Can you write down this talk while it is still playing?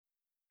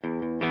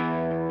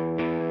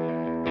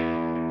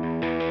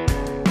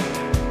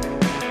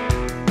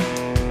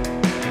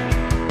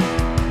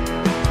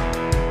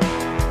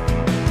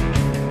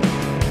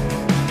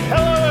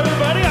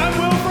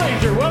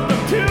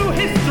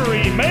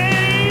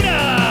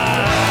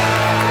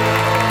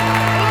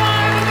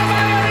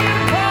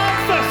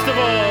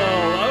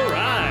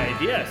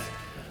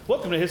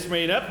welcome to History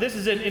Made Up. This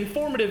is an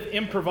informative,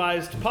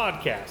 improvised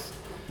podcast.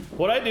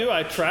 What I do,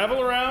 I travel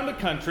around the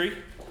country,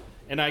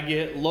 and I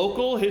get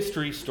local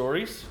history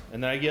stories,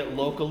 and then I get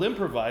local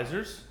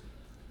improvisers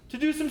to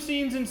do some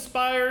scenes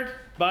inspired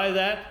by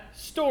that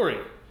story.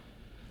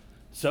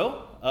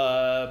 So,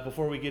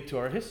 before we get to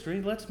our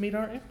history, let's meet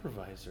our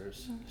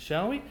improvisers,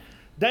 shall we?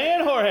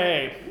 Diane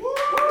Jorge.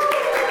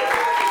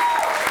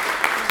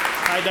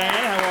 Hi, Diane.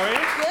 How are you?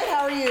 Good.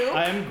 How are you?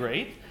 I am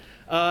great.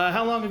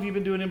 How long have you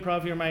been doing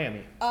improv here in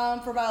Miami?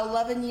 For about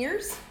 11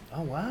 years.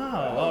 Oh,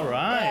 wow. All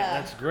right. Yeah.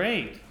 That's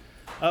great.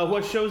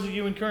 What shows are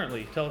you in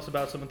currently? Tell us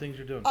about some of the things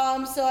you're doing.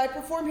 So I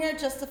perform here at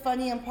Just the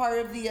Funny. I'm part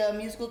of the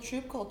musical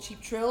troupe called Cheap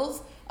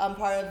Trills. I'm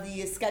part of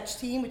the sketch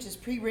team, which is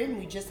pre-written.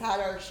 We just had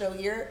our show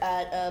here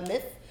at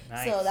Myth.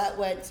 Nice. So that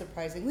went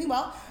surprisingly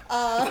well.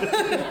 Not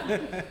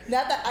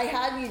that I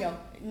had,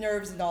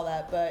 nerves and all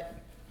that, but...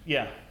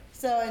 Yeah.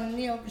 So, and,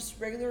 just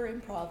regular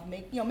improv,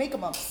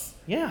 make-em-ups.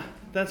 Yeah,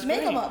 that's great.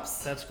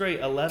 Make-em-ups. That's great.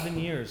 11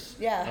 years.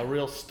 Yeah. A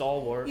real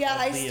stalwart. Yeah,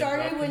 of I the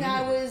started improv when I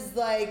community. was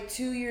like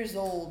 2 years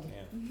old.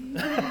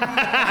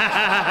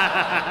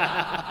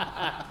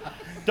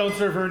 Don't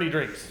serve her any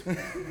drinks.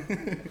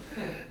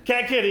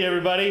 Cat Kitty,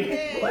 everybody.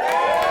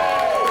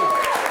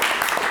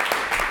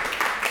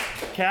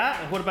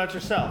 Kat, what about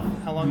yourself?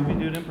 How long have you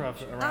been doing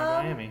improv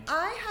around Miami?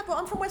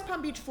 I'm from West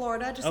Palm Beach,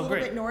 Florida, just a little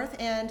great. bit north,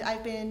 and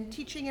I've been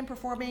teaching and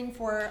performing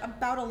for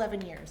about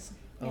 11 years.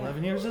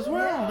 11 years as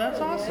well. That's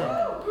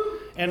awesome.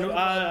 And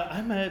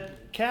I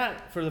met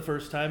Kat for the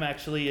first time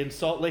actually in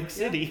Salt Lake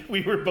City.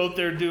 We were both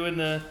there doing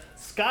the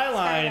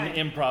Skyline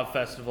Improv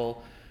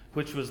Festival,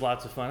 which was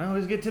lots of fun. I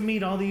always get to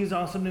meet all these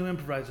awesome new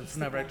improvisers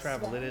whenever I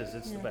travel.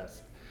 It's the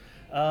best.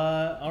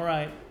 All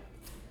right.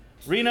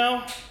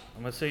 Reno,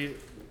 I'm going to say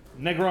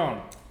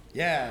Negron.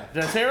 Yeah.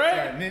 Did I say it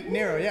right? Yeah,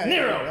 Nero, yeah.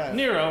 Nero. Nero.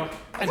 Nero.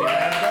 I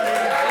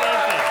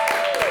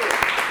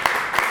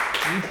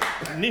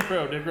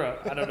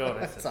don't know what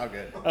I said. It's all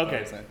good.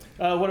 Okay.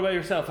 What about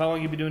yourself? How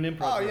long have you been doing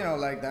improv? Oh,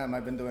 like them.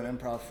 I've been doing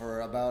improv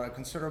for about a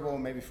considerable,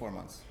 maybe 4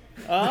 months.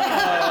 Oh, all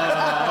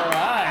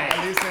right.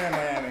 At least here in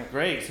Miami.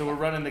 Great. So we're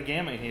running the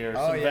gamut here.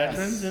 Oh, Some yes.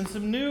 veterans and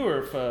some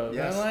newer folks.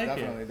 Yes, I like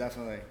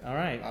definitely. it. All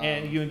right.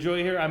 And you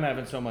enjoy here? I'm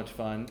having so much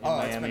fun in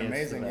Miami. It's been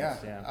amazing. the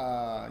best.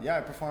 Yeah.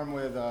 I perform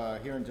with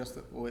here in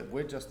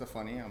with Just the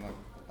Funny. I'm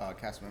a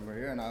cast member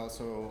here, and I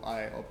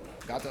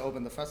got to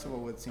open the festival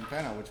with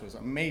Simpena, which was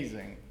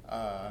amazing.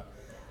 That's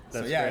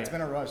great. great. It's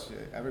been a rush.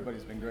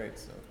 Everybody's been great.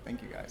 So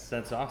thank you guys.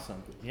 That's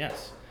awesome.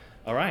 Yes.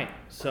 All right.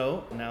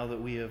 So now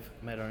that we have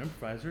met our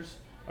improvisers,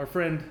 our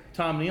friend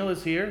Tom Neal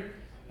is here,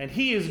 and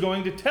he is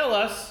going to tell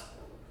us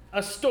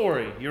a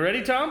story. You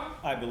ready, Tom?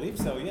 I believe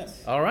so,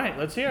 yes. All right.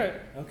 Let's hear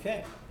it.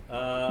 Okay.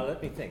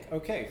 Let me think.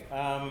 Okay.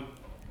 How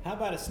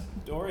about a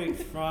story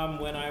from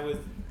when I was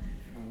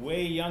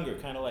way younger,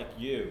 kind of like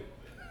you?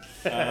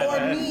 Or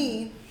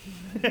me.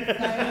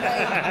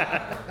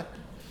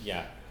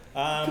 Yeah.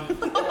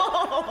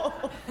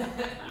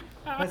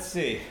 Let's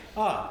see.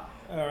 All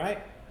right.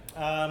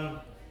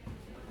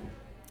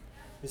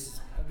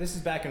 This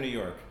is back in New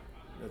York.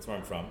 That's where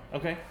I'm from.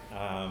 Okay.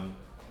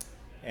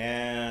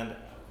 And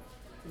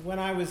when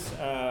I was,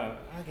 I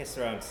guess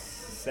around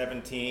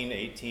 17,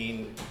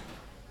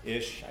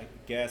 18-ish, I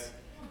guess,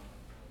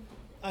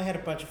 I had a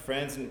bunch of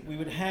friends, and we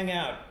would hang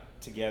out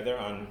together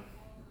on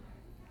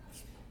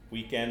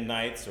weekend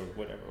nights or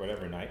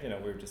whatever night. We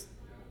were just,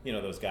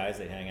 those guys,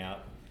 they hang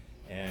out,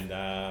 and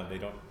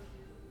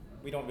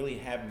we don't really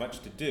have much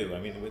to do. I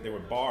mean, there were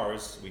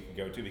bars we could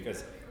go to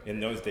because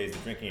in those days the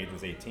drinking age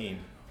was 18.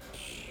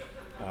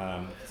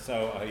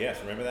 Yes,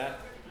 remember that?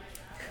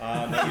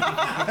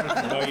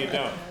 No, you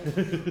don't.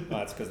 Well,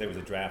 that's because there was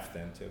a draft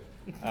then, too.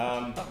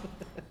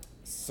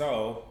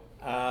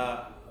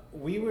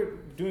 We were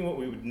doing what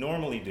we would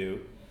normally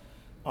do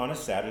on a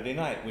Saturday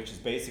night, which is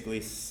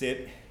basically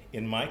sit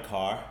in my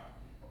car,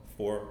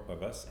 4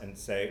 of us, and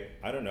say,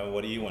 I don't know,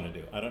 what do you want to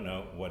do? I don't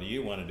know, what do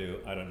you want to do?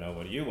 I don't know,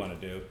 what do you want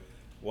to do?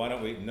 Why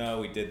don't we? No,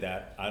 we did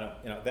that. I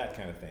don't, that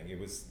kind of thing. It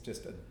was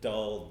just a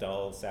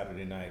dull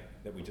Saturday night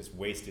that we just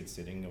wasted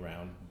sitting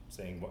around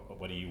saying,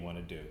 what do you want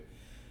to do?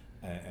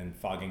 And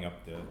fogging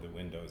up the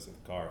windows of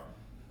the car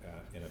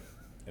in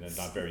a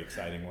not very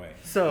exciting way.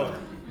 So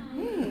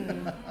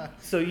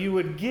you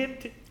would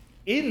get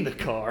in the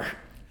car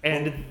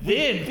and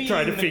then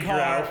try to figure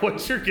out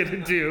what you're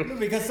gonna do.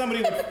 Because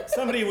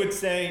somebody would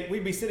say,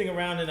 we'd be sitting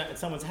around at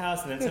someone's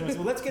house, and then someone would say,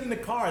 well, let's get in the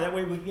car. That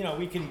way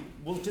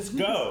we'll just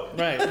go.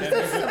 Right.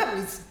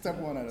 Step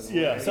one out of the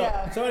Yeah. way.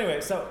 So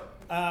anyway,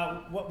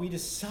 what we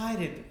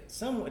decided,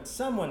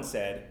 someone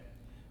said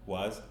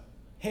was,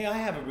 hey, I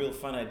have a real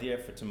fun idea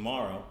for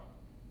tomorrow.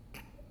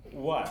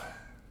 What?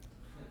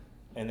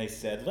 And they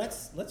said,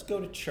 let's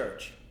go to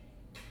church.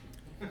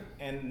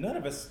 And none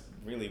of us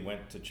really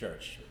went to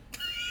church.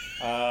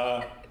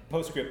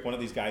 Postscript, one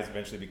of these guys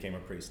eventually became a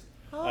priest.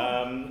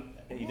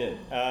 He did.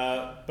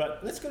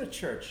 But let's go to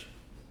church,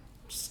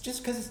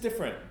 just because it's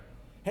different.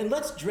 And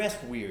let's dress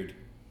weird.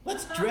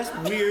 Let's dress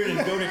weird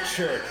and go to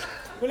church.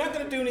 We're not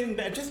going to do anything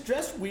bad. Just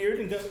dress weird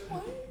and go.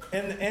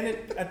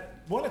 And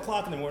 1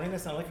 o'clock in the morning,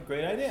 that sounded like a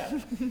great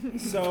idea.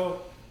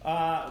 So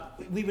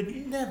we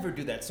would never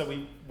do that. So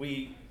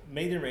we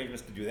made the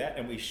arrangements to do that,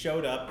 and we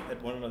showed up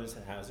at one another's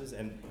houses,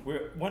 and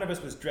one of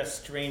us was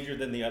dressed stranger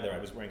than the other. I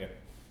was wearing a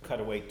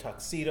cutaway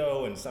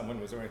tuxedo, and someone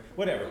was wearing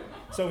whatever.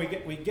 So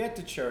we get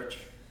to church,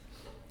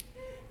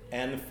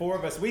 and the four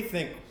of us, we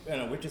think,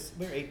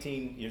 we're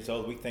 18 years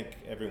old. We think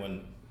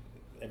everything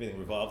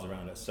revolves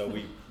around us. So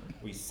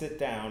we sit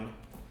down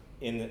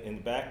in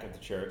the back of the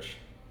church,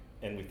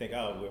 and we think,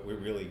 oh, we're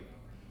really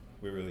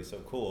so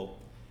cool.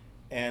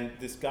 And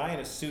this guy in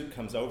a suit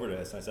comes over to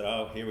us, and I said,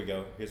 oh, here we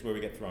go. Here's where we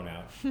get thrown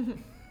out.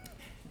 And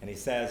he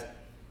says,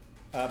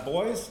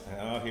 boys,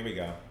 oh, here we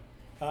go.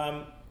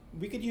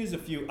 We could use a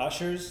few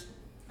ushers.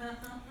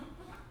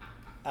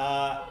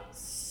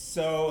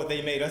 So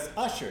they made us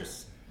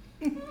ushers.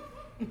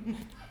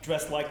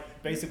 Dressed like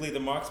basically the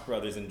Marx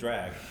Brothers in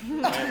drag.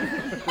 And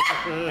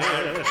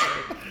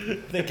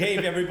they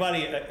gave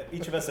everybody,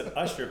 each of us, an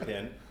usher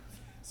pin.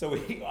 So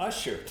we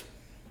ushered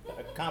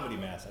a comedy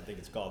mass, I think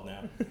it's called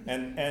now.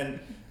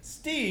 And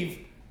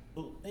Steve,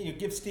 you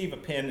give Steve a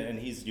pin and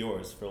he's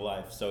yours for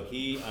life. So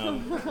he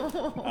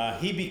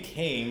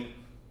became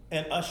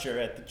an usher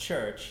at the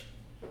church,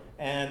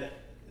 and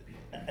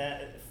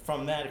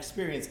from that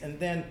experience. And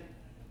then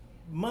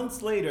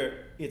months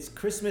later, it's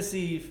Christmas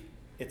Eve.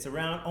 It's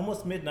around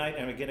almost midnight,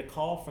 and I get a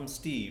call from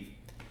Steve.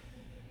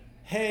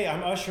 Hey,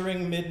 I'm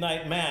ushering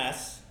midnight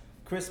mass,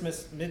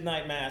 Christmas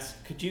midnight mass.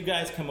 Could you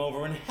guys come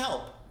over and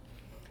help?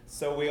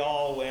 So we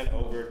all went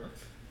over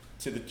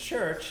to the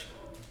church,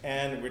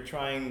 and we're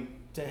trying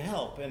to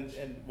help.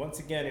 And once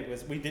again,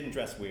 we didn't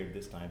dress weird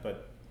this time,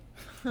 but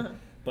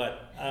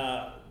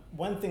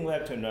one thing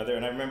led to another.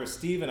 And I remember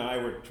Steve and I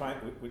were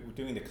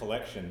doing the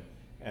collection,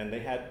 and they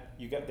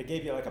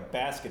gave you like a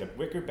basket, a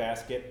wicker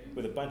basket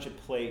with a bunch of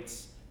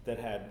plates that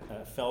had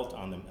felt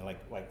on them,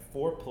 like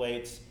 4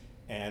 plates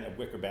and a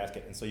wicker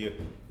basket. And so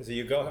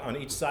you go on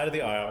each side of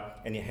the aisle,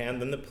 and you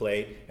hand them the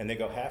plate, and they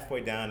go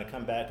halfway down and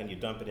come back, and you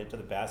dump it into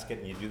the basket,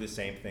 and you do the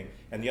same thing.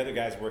 And the other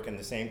guy's working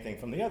the same thing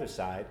from the other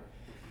side.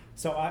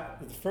 So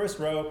the first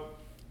row,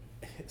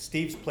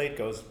 Steve's plate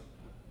goes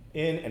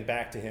in and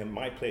back to him.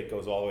 My plate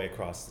goes all the way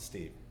across to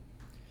Steve.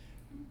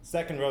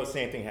 Second row,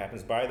 same thing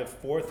happens. By the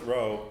 4th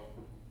row,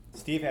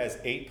 Steve has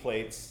 8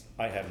 plates.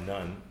 I have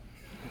none.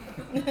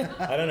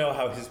 I don't know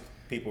how his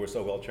people were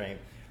so well trained.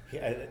 He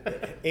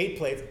had 8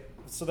 plates.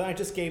 So then I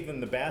just gave them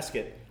the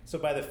basket. So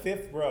by the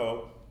 5th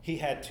row, he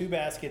had 2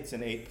 baskets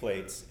and 8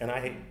 plates, and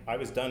I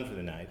was done for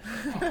the night.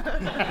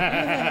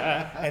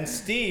 And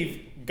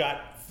Steve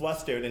got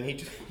flustered, and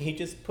he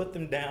just put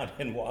them down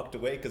and walked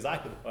away because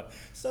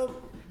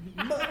so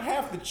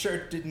half the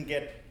church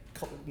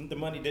the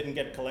money didn't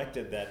get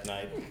collected that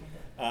night,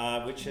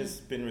 which has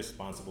been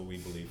responsible, we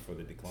believe, for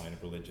the decline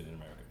of religion in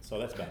America. So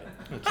that's about it.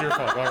 It's your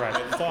fault. All right.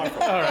 It's our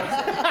fault. All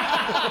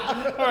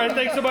right. All right.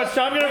 Thanks so much,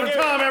 Tom. Get over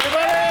Tom,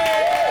 everybody.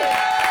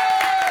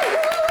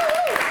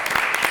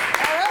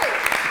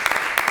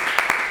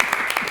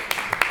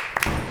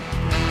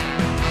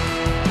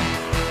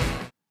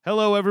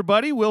 Hello,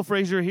 everybody. Will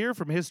Frazier here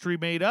from History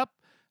Made Up.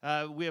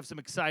 We have some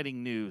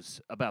exciting news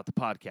about the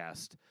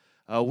podcast.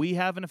 We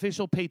have an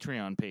official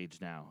Patreon page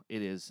now.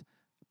 It is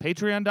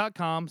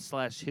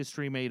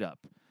patreon.com/historymadeup.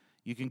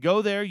 You can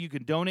go there. You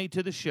can donate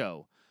to the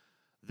show.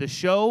 The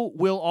show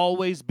will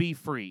always be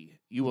free.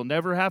 You will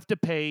never have to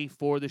pay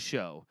for the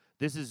show.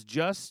 This is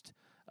just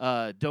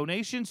a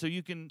donation, so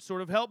you can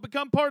sort of help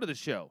become part of the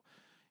show.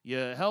 You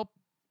help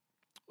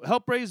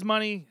raise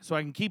money so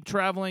I can keep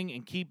traveling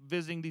and keep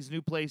visiting these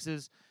new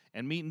places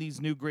and meeting these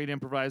new great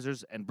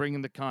improvisers and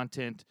bringing the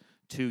content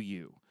to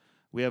you.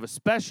 We have a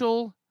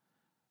special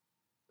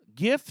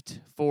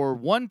gift for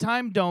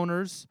one-time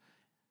donors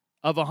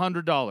of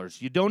 $100.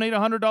 You donate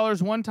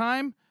 $100 one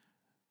time,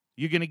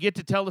 you're going to get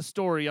to tell a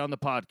story on the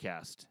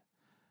podcast.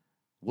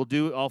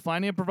 I'll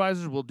find the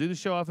improvisers, we'll do the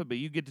show off it, but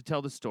you get to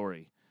tell the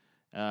story.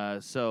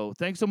 So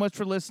thanks so much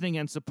for listening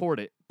and support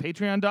it.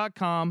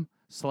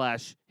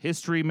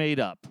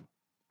 Patreon.com/historymadeup.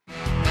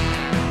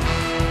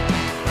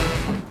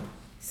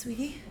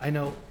 Sweetie? I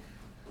know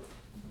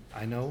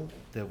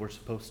that we're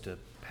supposed to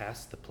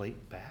pass the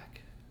plate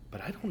back,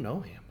 but I don't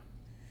know him.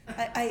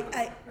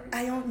 I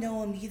don't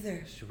know him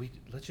either. Should we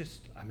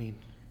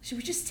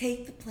just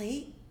take the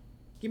plate?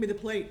 Give me the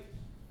plate.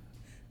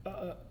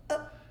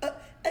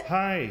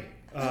 Hi.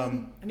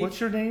 What's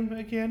your name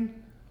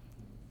again?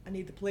 I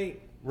need the plate.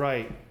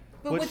 Right.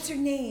 But what's your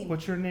name?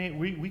 What's your name?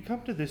 We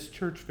come to this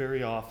church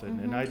very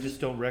often, and I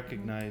just don't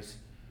recognize.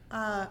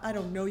 I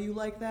don't know you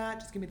like that.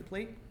 Just give me the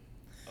plate.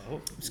 Oh,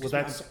 Excuse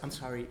well, me, I'm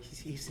sorry.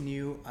 He's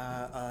new.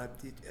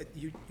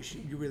 You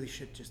really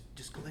should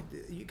just collect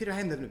it. You could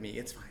hand them to me.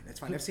 It's fine. It's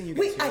fine. I've seen you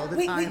guys here all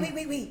the time.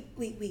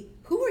 Wait.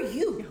 Who are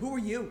you? Yeah, who are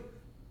you?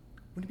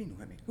 What do you mean,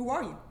 who am I? Who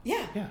are you?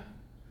 Yeah.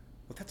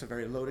 Well, that's a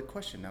very loaded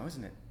question now,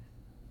 isn't it?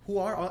 Who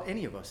are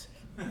any of us?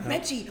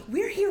 Reggie,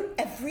 we're here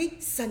every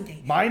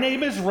Sunday. My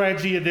name is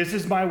Reggie, and this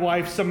is my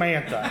wife,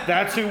 Samantha.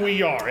 That's who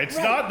we are. It's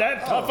not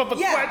that tough of a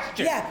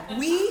question. Yeah,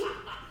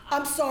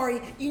 I'm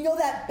sorry. You know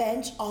that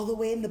bench all the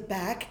way in the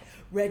back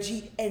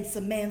Reggie and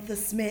Samantha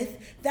Smith.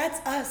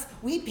 That's us.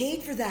 We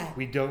paid for that.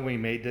 We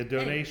made the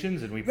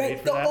donations and we Right, paid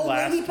for the that old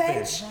last lady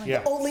bench. bid. Yeah.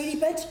 The old lady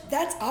bench.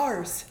 That's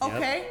ours.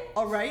 Okay,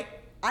 all right.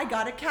 I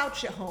got a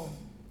couch at home.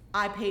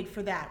 I paid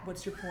for that.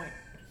 What's your point?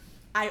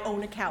 I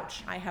own a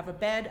couch. I have a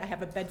bed. I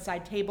have a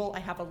bedside table. I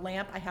have a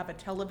lamp. I have a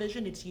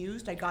television. It's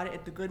used. I got it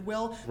at the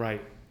Goodwill.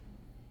 Right.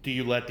 Do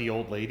you let the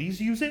old ladies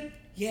use it?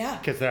 Yeah.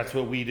 Because that's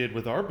what we did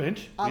with our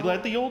bench. We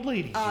let the old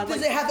ladies use it.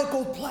 Does it have a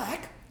gold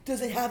plaque?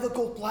 Does it have a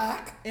gold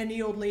plaque?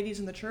 Any old ladies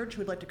in the church who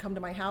would like to come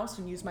to my house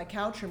and use my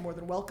couch are more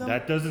than welcome.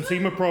 That doesn't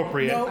seem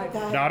appropriate. No,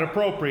 that- Not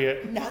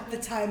appropriate. Not the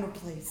time or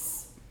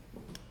place.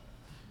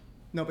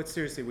 No, but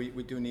seriously,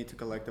 we do need to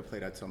collect the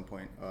plate at some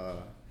point.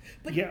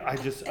 But Yeah,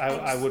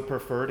 I would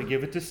prefer to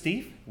give it to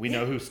Steve. We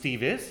know who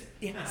Steve is.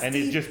 Yeah, And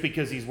Steve. it's just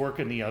because he's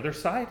working the other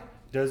side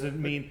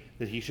doesn't mean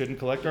that he shouldn't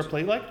collect our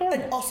plate like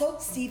normal. And also,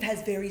 Steve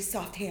has very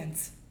soft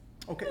hands.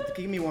 Okay,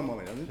 give me one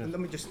moment. Let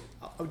me just.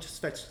 I'll just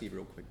fetch Steve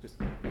real quick. Just.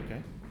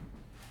 Okay.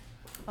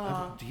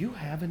 Do you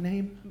have a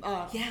name?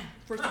 Yeah.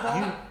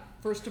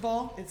 First of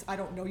all, I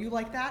don't know you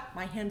like that.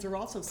 My hands are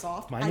also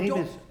soft. My I name don't-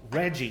 is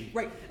Reggie.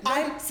 Right.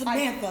 I'm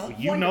Samantha.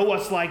 You know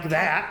us like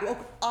that.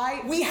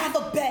 We have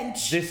a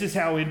bench. This is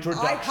how I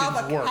introductions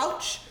have a work.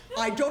 couch.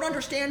 I don't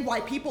understand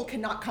why people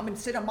cannot come and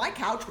sit on my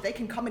couch, but they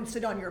can come and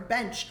sit on your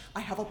bench. I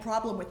have a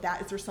problem with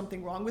that. Is there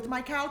something wrong with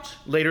my couch?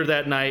 Later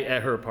that night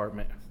at her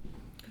apartment.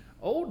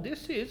 Oh,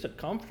 this is a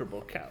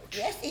comfortable couch.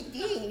 Yes,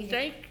 indeed.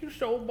 Thank you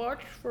so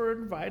much for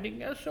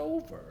inviting us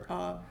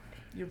over.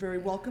 You're very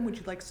welcome. Would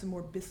you like some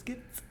more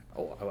biscuits?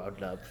 Oh, I would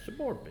love some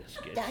more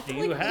biscuits. That Do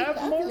would you be have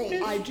more lovely.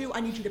 biscuits? I do. I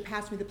need you to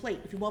pass me the plate.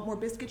 If you want more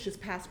biscuits,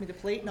 just pass me the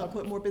plate and I'll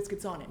put more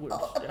biscuits on it.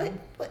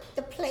 But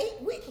the plate,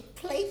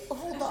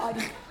 hold on.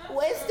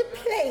 Where's the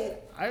plate?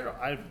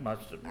 I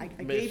must have I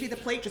missed. gave you the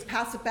plate. Just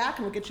pass it back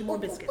and we'll get you more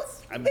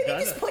biscuits. I'm Maybe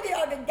gonna- just put it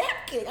on a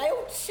napkin. I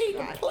don't see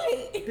the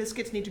plate.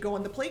 Biscuits need to go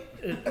on the plate.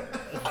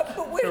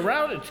 But where,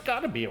 Around, it's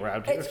got to be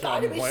around here it's got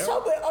to be somewhere.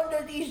 somewhere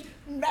under these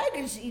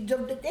magazines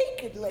of the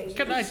naked ladies.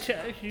 Can I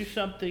tell you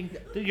something?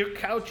 Your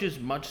couch is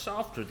much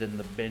softer than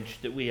the bench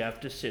that we have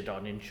to sit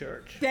on in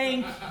church.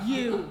 Thank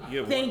you.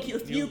 You're Thank you.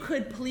 welcome. If you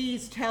could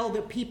please tell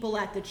the people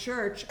at the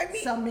church,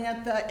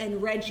 Samantha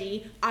and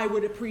Reggie, I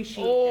would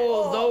appreciate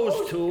Oh, that.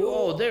 those two.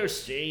 Oh, they're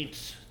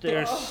saints.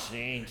 They're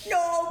saints.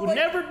 no, We've but-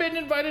 never been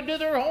invited to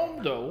their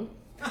home, though.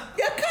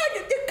 They're kind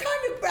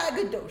of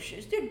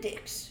braggadocious. They're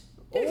dicks.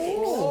 They're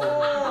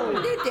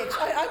dicks. They're dicks.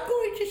 I'm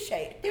going to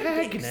say it. They're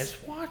Agnes,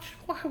 dicks. what?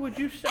 Why would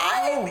you say?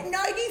 I'm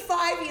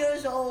 95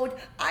 years old.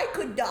 I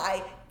could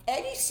die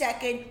any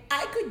second.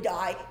 I could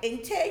die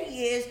in 10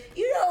 years.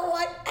 You know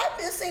what? I'm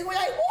gonna say what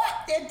I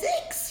want. They're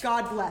dicks.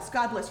 God bless.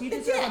 God bless. You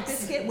deserve a Yes.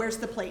 biscuit. Where's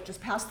the plate?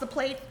 Just pass the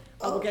plate.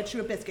 I will get you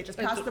a biscuit. Just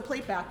pass the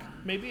plate back.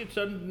 Maybe it's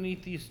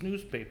underneath these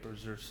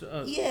newspapers or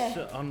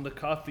Yeah. on the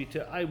coffee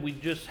we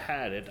just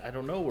had it. I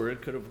don't know where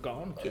it could have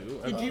gone to.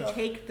 Did you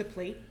take the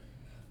plate?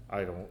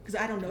 I don't. Because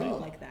I don't know you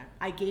like that.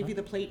 I gave you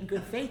the plate in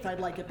good faith. I'd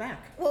like it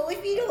back. Well,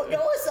 if you don't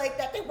know us like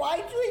that, then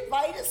why'd you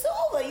invite us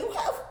over? You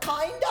have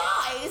kind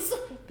eyes.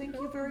 Thank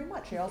you very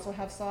much. I also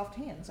have soft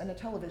hands and a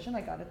television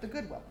I got at the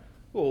Goodwill.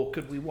 Oh,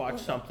 could we watch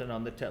something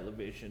on the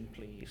television,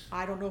 please?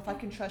 I don't know if I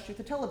can trust you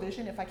with the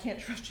television if I can't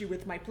trust you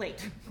with my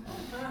plate.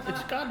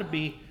 It's got to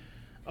be.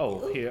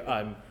 Oh, here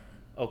I'm.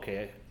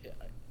 Okay,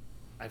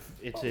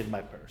 it's in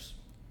my purse.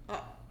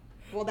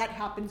 Well, that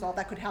happens. All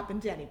that could happen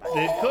to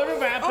anybody. It could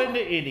have happened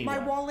to My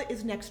anyone. wallet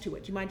is next to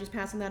it. Do you mind just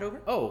passing that over?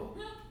 Oh,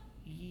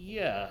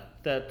 yeah,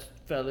 that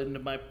fell into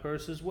my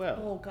purse as well.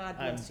 Oh, God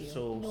bless I'm you.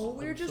 So, No,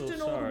 we're I'm just so an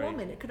sorry. old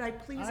woman. Could I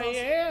please? I also-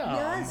 am.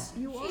 Yes,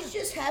 you are. She's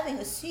just having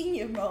a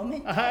senior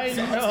moment. I It's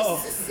know.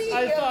 just a senior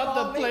I thought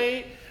the moment.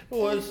 plate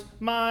was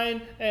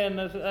mine,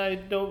 and I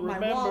don't My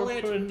remember.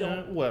 wallet,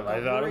 Well, I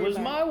don't thought it worry was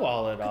about my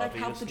wallet, Could I count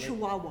the obviously.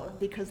 Chihuahua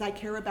because I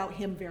care about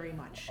him very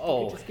much? Could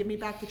Oh. you just give me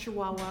back the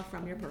Chihuahua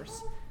from your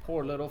purse.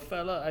 Poor little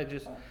fella.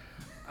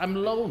 I'm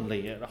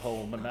lonely at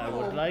home, and I Oh.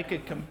 would like a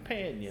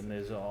companion.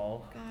 Is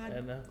all. God,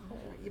 And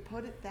you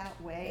put it that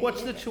way.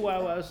 what's the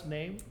Chihuahua's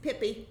name?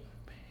 Pippi?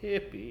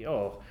 Hippie.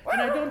 Oh,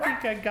 and I don't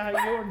think I got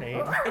your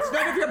name. It's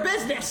none of your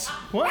business.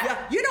 What? Yeah,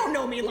 you don't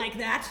know me like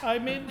that.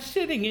 I'm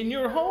sitting in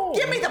your home.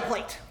 Give me the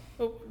plate.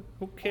 Oh,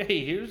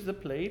 okay, here's the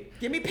plate.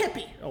 Give me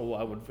Pippi. Oh,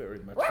 I would very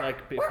much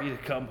like Pippi to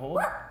come home.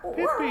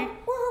 Pippi.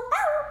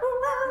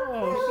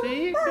 Oh,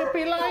 see?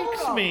 Pippi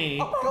likes me.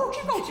 Oh, don't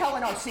you go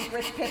telling our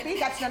secrets, Pippi.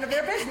 That's none of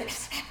their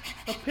business.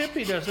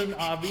 Pippi doesn't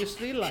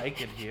obviously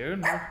like it here.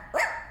 No.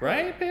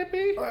 Right,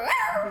 Pippi?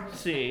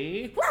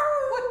 See?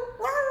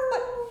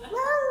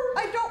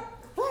 I don't.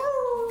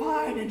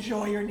 Fine,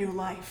 enjoy your new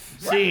life.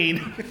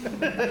 Scene.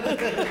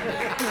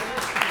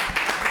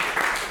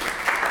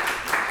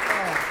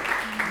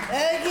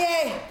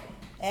 Okay.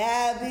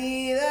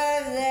 Happy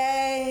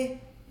birthday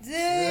to me.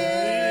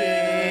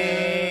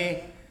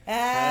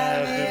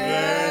 Happy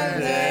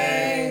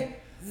birthday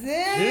to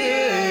me.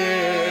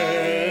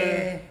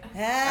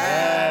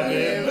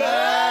 Happy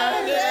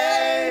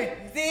birthday,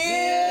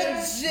 dear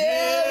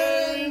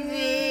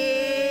Jimmy.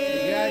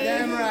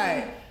 Goddamn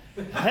right.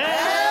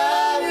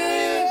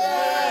 Happy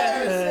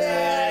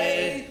birthday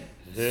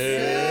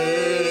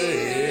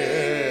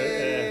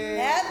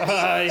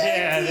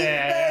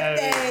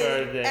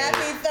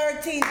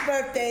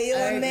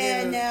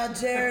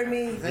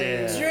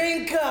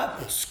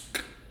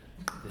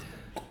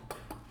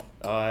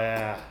Oh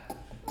yeah.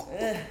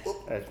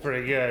 That's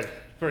pretty good.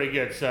 Pretty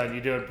good, son.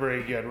 You're doing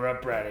pretty good. We're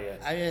up proud of you.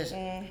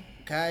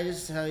 Can I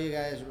just tell you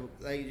guys,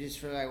 like, just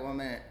for like 1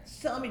 minute?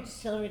 Tell me. I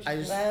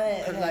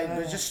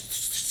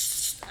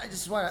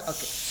just want to.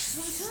 Okay.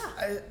 What's up?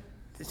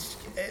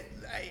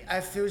 I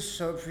feel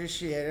so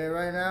appreciated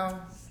right now,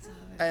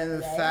 and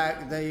the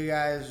fact that you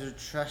guys are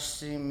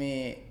trusting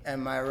me at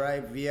my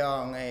ripe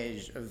young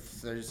age of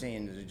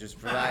 13 to just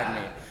provide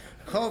me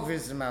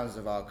copious amounts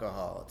of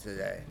alcohol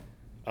today.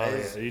 Oh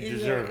yeah, you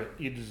deserve it.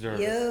 You deserve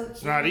it.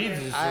 It's not easy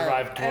to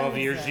survive 12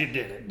 years. You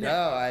did it.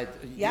 No,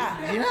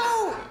 Yeah. You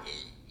know,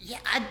 yeah,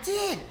 I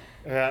did.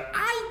 Yeah.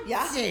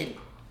 Yeah. Did.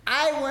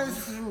 I went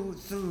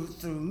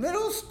through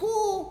middle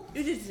school.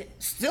 You just,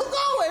 Still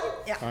going.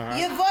 yeah.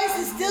 Your voice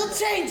is still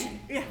changing.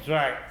 That's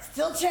right.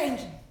 Still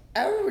changing.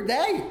 Every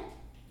day.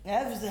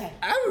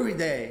 Every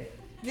day.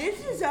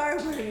 This is our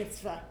bar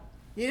mitzvah.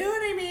 You know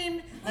what I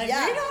mean? Like,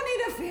 Yeah. we don't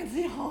need a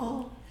fancy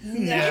hall. No.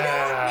 We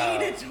don't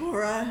need a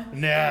Torah.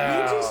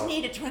 No. We just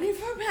need a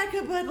 24-pack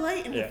of Bud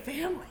Light and Yeah. a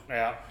family.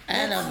 Yeah.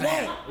 And a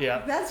man.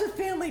 Yeah. That's what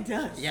family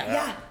does.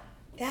 Yeah.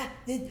 Yeah.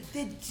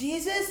 Did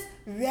Jesus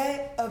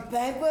rent a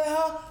banquet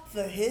hall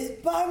for his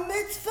bar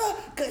mitzvah?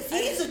 Because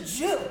he's a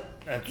Jew.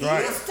 That's He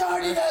right.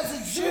 started as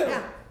a Jew.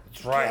 Yeah.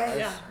 That's right.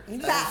 Yeah.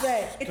 That's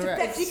right. It's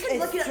Correct. a fact. You can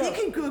look it up. true. You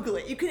can Google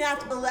it. You can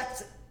ask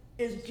Alexa,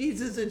 is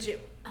Jesus a Jew?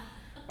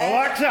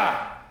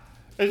 Alexa,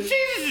 is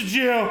Jesus a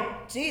Jew?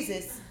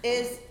 Jesus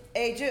is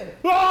a Jew.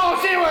 Oh,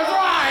 she was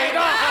right.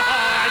 Oh,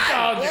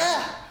 I told you.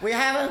 Yeah. We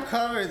haven't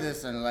covered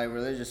this in like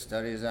religious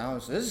studies at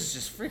home, so this is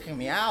just freaking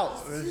me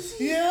out.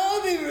 You know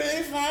what would be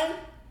really fun?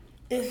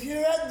 If you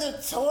read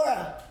the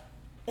Torah.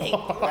 Like,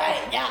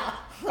 right now.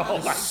 Oh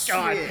my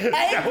God. Shit.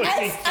 That would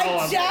be so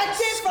I jacked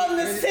it from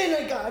the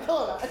synagogue.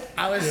 Hold on.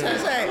 I was gonna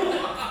say,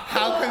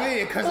 how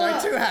convenient, because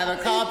I too have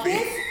a copy.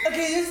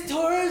 This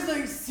Torah is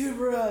like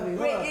super heavy.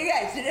 Wait, you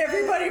guys, did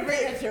everybody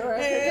bring a Torah?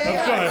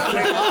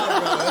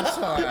 That's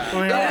right.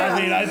 Well,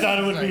 I mean, I thought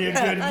it would be a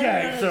good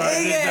game, so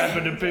I just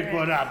happened to pick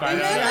one up.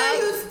 Remember,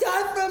 you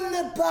start from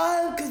the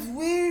bottom because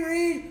we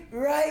read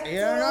right You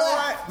to know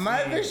left. what?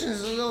 My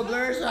vision's a little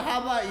blurry, so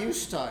how about you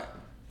start?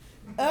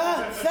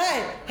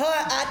 Fine.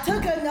 I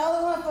took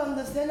another one from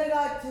the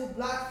synagogue 2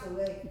 blocks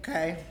away.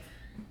 Okay.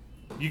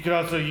 You could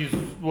also use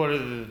one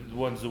of the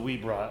ones that we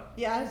brought.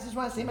 Yeah, I just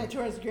want to say my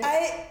Torah is great.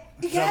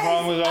 You something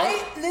wrong with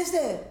ours?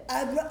 Listen,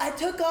 I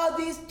took all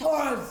these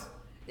Torahs.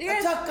 I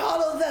took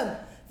all of them.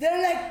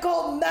 They're like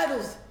gold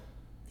medals.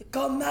 They're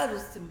gold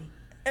medals to me.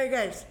 Hey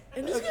guys,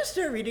 I'm just gonna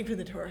start reading from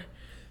the Torah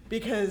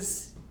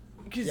because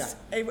Yeah.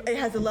 it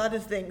has a lot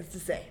of things to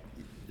say.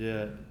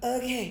 Yeah.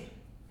 Okay.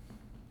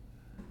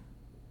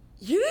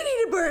 You don't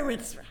need a bar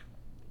mitzvah.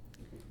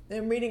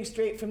 I'm reading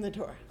straight from the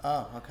Torah.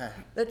 Oh, okay.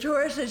 The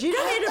Torah says you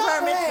don't need a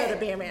bar mitzvah to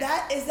be a man.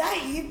 Is that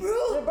Hebrew?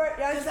 I'm 'Cause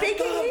I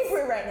speaking thought-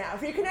 Hebrew right now.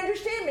 If you can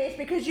understand me, it's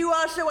because you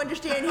also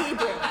understand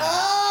Hebrew.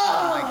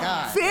 Oh my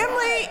God.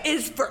 Family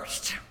is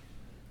first.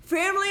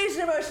 Family is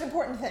the most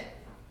important thing.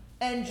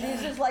 And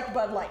Jesus liked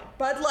Bud Light.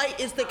 Bud Light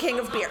is the king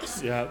of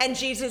beers. Yeah. And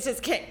Jesus is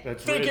king.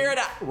 That's Figure right,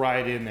 it out.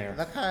 right in there.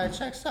 That kind of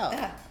checks out.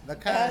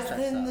 That kind of As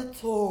checks in out. the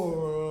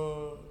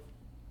Torah.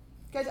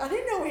 Guys, I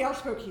didn't know we all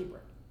spoke Hebrew.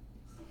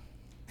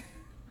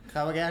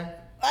 Come again?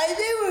 I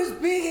think we're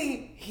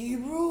speaking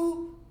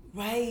Hebrew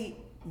right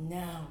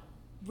now.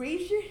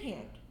 Raise your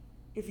hand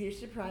if you're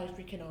surprised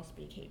we can all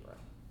speak Hebrew.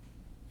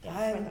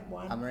 I'm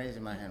I'm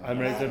raising my hand. I'm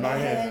raising my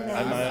hand.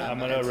 I'm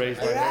gonna raise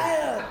my hand.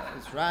 right up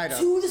It's right up.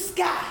 to the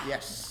sky.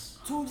 Yes.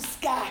 To the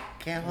sky.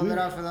 Can't hold it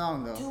out for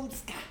long though. To the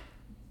sky.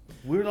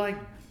 We're like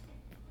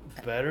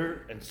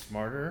better and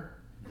smarter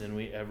than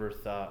we ever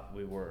thought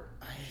we were.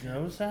 Did you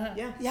notice that?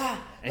 Yeah. Yeah.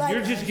 And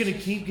you're just gonna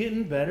keep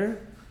getting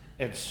better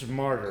and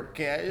smarter.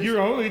 Okay, I just-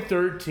 You're only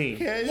 13.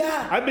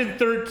 Yeah. I've been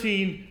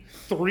 13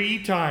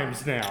 3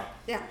 times now.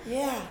 Yeah.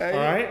 Yeah. All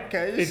right?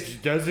 Okay,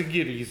 It doesn't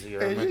get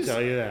easier, I'm gonna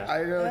tell you that.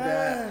 I know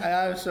that.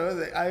 I'm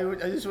so. I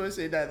just want to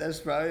say that that's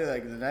probably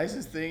like the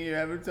nicest thing you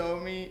ever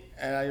told me,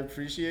 and I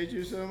appreciate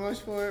you so much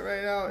for it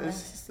right now.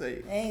 It's just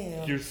like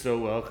Damn. You're so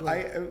welcome.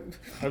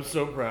 I'm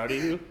so proud of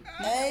you.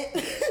 Hey.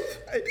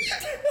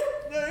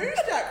 No, you're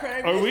not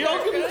crying. Are we all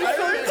gonna do something?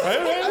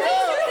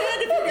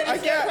 I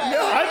can't.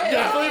 No. I'm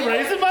definitely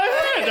raising my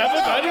hand. I'm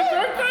about to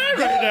start crying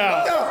right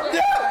now.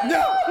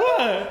 No.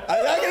 What?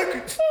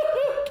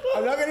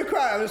 I'm not gonna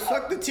cry. I'm gonna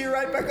suck the tear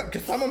right back up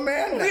because I'm a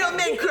man now. Real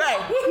men cry.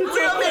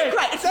 Real men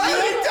cry. It's No,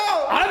 really you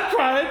don't. I'm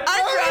crying.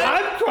 I'm crying.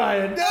 I'm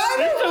crying.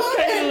 It's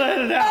okay to let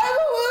it out. I'm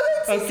a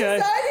woman. Okay.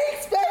 Society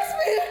expects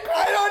me to cry.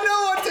 I don't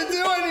know what to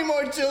do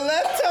anymore.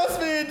 Gillette tells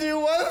me to do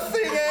one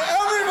thing and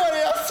everybody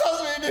else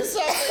tells me to do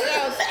something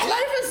else.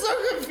 Life is so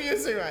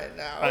confusing right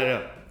now. I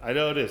know. I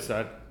know it is,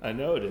 son. I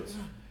know it is.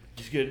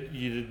 Just get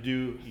you to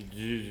do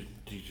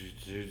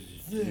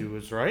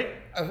what's right.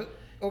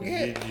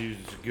 Okay. You do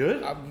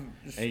good.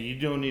 And you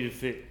don't need to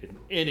fit in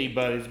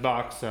anybody's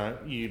box, son.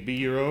 You be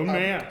your own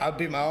man. I'll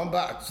be my own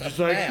box. Just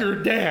like Man. your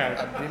dad.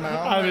 I'll be my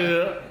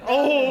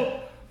own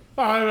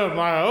I'm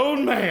my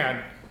own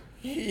man.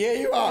 Yeah,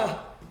 you are.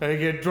 I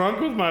get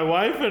drunk with my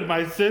wife and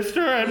my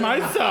sister and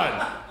my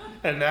son.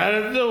 And that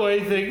is the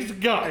way things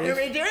go. We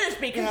do this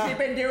because we've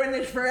been doing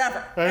this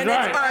forever. That's and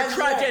right. it's our That's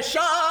right.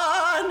 tradition.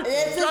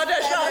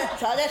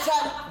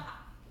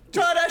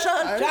 Tradition.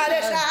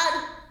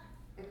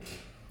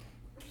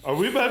 Are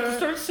we about to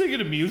start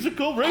singing a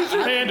musical? Raise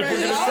your hand if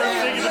we're going to start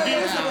singing a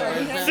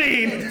musical.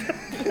 Scene.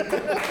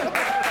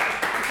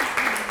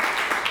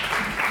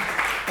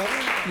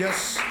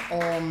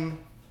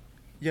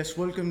 Yes,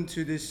 welcome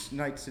to this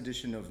night's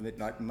edition of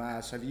Midnight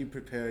Mass. Have you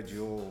prepared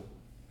your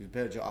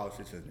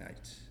outfit for the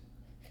night?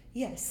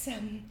 Yes,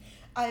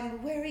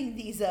 I'm wearing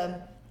these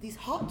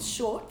hot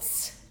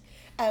shorts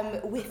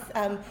with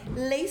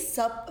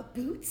lace-up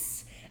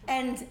boots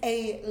and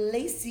a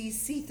lacy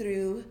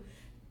see-through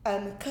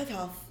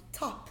cut-off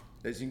top.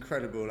 That's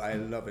incredible. I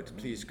love it.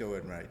 Please go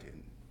and right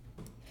in.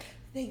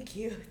 Thank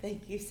you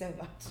so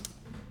much.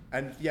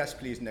 And yes,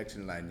 please, next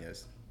in line,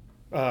 yes.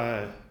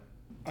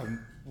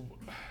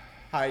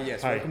 Hi,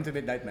 yes, Hi. welcome to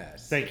Midnight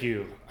Mass. Thank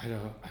you. I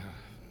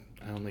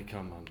only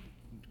come on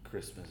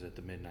Christmas at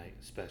the midnight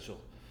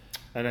special.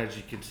 And as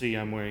you can see,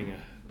 I'm wearing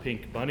a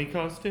pink bunny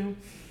costume.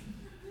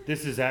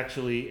 This is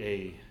actually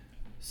a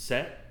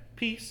set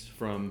piece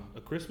from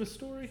A Christmas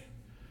Story.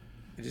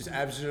 It is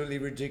absolutely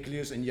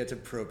ridiculous and yet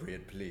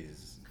appropriate,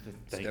 please.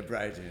 Step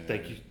right in.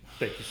 Thank you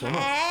so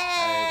much.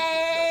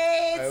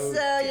 Hey, Oh,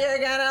 so you're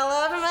gonna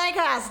love my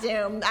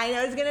costume. I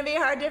know it's gonna be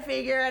hard to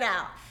figure it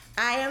out.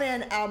 I am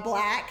in a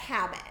black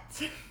habit.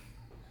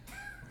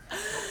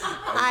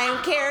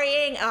 I'm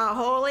carrying a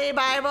holy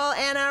Bible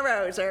and a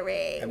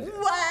rosary. I'm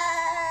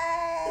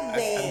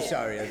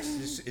sorry,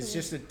 it's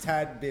just a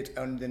tad bit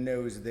on the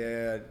nose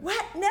there.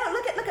 What? No,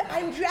 look at.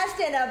 I'm dressed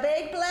in a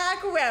big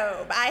black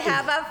robe. I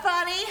have a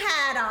funny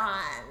hat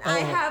on. I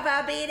have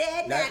a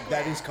beaded necklace.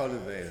 That is called a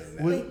veil.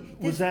 ma'am.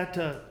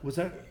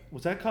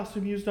 Was that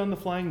costume used on The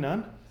Flying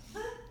Nun?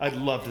 I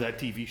loved that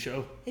TV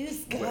show. It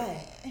was good.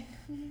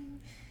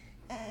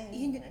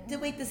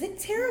 Wait, does it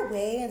tear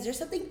away? Is there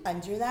something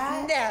under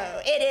that?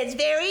 No, it is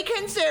very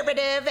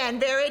conservative and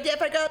very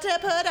difficult to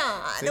put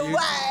on.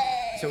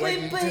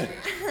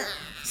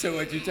 So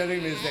what you're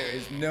telling me is there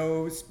is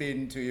no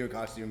spin to your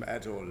costume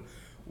at all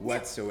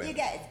whatsoever. You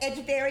guys, it's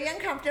very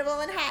uncomfortable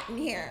and hot in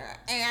here,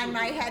 and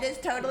my head is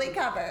totally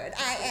covered.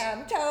 I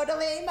am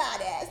totally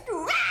modest.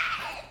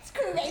 It's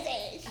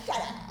crazy.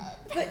 Shut up.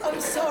 But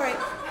I'm sorry,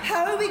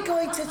 how are we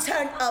going to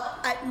turn up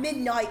at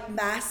midnight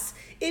mass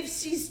if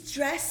she's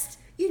dressed?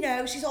 You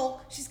know, she's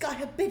got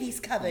her bitties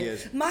covered.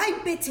 Yes. My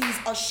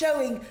bitties are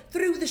showing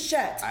through the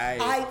shirt.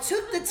 I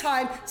took the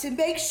time to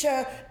make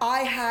sure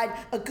I had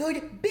a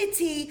good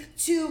bitty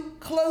to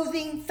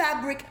clothing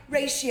fabric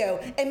ratio,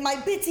 and my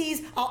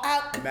bitties are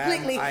out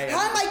completely.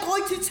 How am I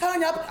going to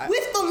turn up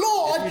with the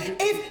Lord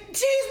if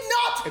she's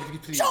not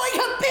showing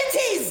her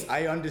bitties?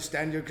 I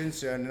understand your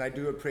concern, and I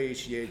do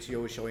appreciate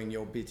your showing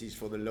your bitties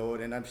for the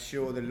Lord, and I'm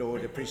sure the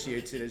Lord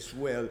appreciates it as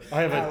well.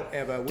 I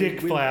have a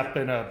dick flap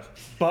and a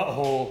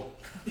butthole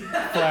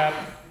flap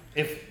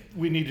if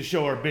we need to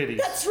show our biddies.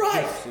 That's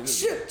right.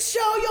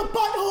 Show your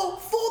butthole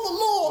for the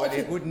Lord. But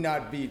it would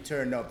not be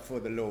turned up for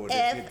the Lord.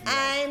 If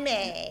I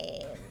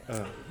may.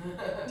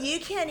 You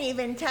can't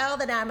even tell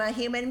that I'm a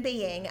human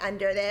being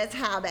under this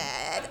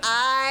habit.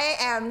 I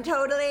am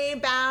totally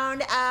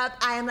bound up.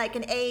 I am like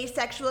an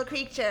asexual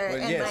creature,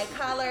 and my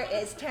collar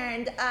is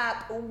turned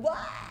up. What?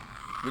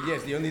 But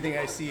yes, the only thing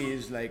I see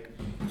is like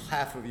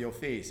half of your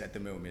face at the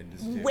moment.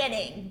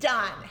 Winning,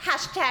 done.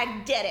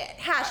 Hashtag did it.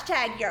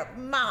 Hashtag your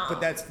mom.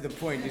 But that's the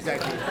point,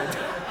 exactly.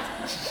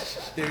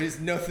 There is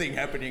nothing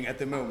happening at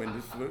the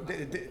moment.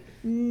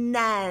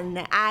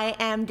 None. I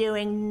am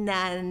doing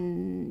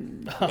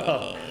none.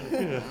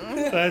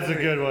 That's a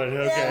good one.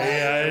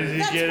 Okay,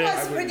 That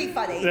was pretty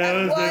funny. That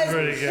was a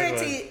pretty good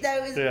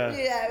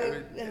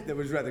one. That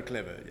was rather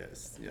clever,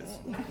 yes.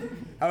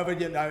 However,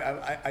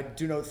 I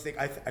do not think,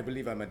 I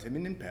believe I'm at a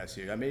minute pass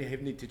here. I may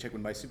need to check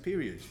with my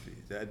superiors,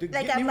 please.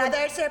 Like a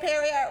mother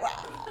superior?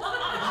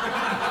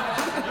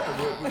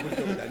 We'll go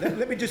with that.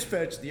 Let me just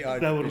fetch the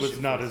Archbishop. That one was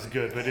not as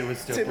good, but it was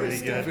still pretty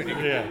good.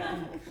 Yeah.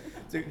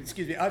 So,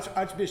 excuse me,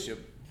 Archbishop.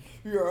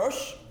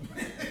 Yes.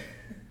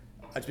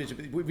 Archbishop,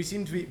 we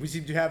seem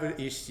to have an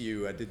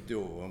issue at the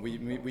door, and we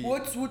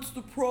What's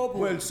the problem?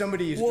 Well,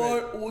 somebody is.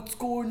 What's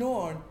going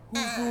on?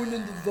 Who's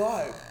ruining the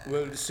vibe?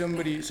 Well,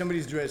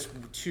 somebody's dressed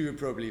too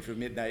appropriately for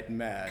midnight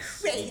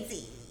mass.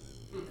 Crazy.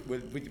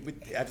 Well,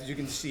 as you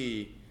can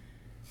see,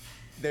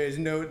 there is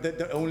no.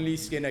 The only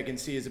skin I can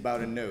see is about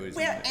a nose.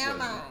 Where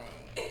am I?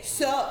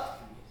 Sup?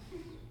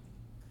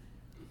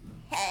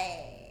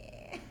 Hey.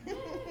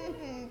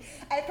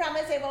 I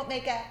promise I won't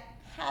make a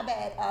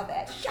habit of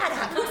it. Shut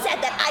up. Who said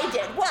that I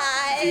did?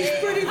 What? She's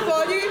pretty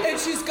funny, and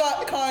she's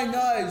got kind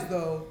eyes,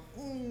 though.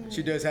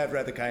 She does have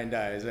rather kind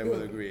eyes, I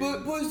will agree.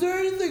 But was there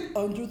anything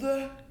under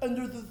the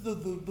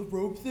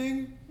robe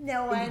thing?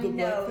 No Under the one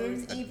black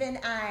knows. thing? Even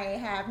I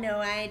have no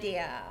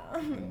idea.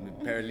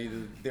 Apparently,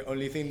 the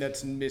only thing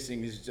that's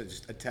missing is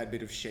just a tad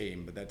bit of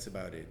shame, but that's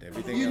about it.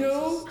 Everything You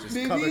else know, is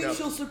just covered maybe up.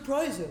 she'll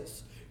surprise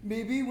us.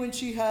 maybe when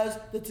she has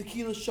the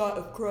tequila shot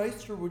of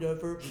Christ or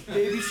whatever,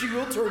 maybe she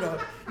will turn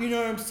up. You know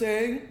what I'm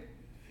saying?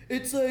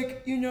 It's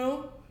like, you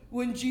know,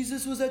 when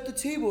Jesus was at the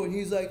table and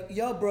he's like,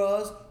 "Yeah,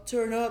 bros,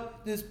 turn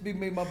up. This be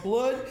my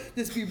blood.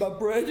 This be my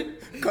bread."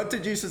 Cut to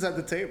Jesus at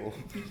the table.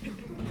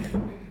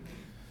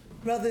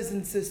 Brothers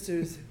and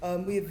sisters,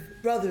 we have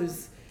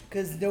brothers,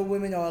 because no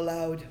women are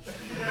allowed.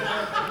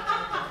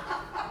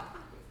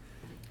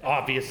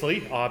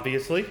 Obviously.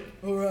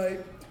 All right.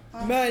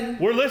 Men.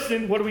 We're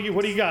listening. What do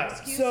you got?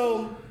 Excuse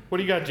So, me? What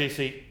do you got,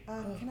 JC?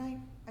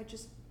 Can I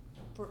just,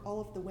 for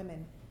all of the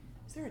women,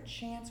 is there a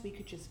chance we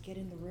could just get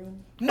in the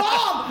room?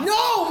 Mom!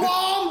 No,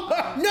 Mom!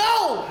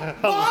 No!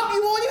 Mom,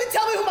 you won't even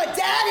tell me who my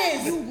dad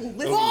is! You will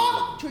listen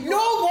Mom! to your...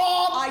 No,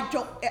 Mom! I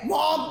don't...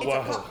 Mom!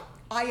 Wow.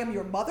 I am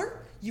your mother.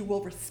 You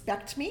will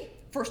respect me,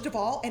 first of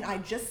all, and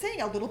I'm just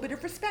saying a little bit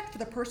of respect for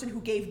the person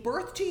who gave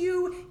birth to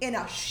you in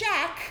a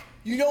shack.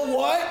 you know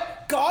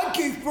what? God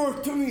gave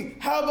birth to me.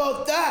 How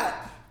about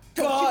that?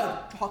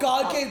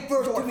 God gave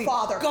birth your to me.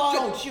 father. God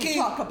Don't you gave,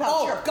 talk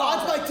about your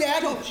God's father. my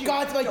daddy. Don't you-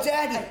 God's my don't-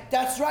 daddy. I-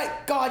 That's right.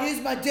 God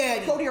is my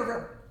daddy. Go to your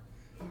room.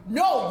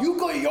 No, you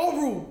go to your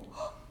room.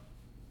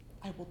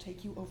 I will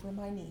take you over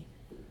my knee.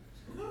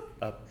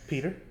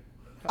 Peter?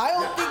 I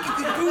don't think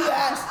you can do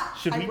that.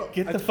 Should I we will-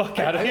 get the fuck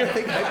out of I here?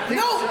 think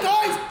No,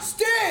 guys,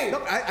 stay. No,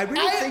 I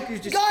really think you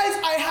just. Guys,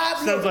 I have.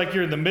 Sounds like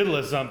you're in the middle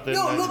of something.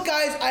 No, I look,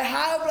 guys, I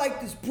have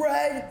like this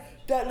bread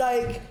that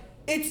like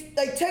it's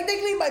like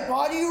technically my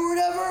body or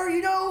whatever,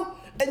 you know.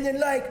 And then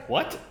like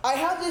What? I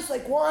have this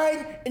like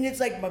wine, and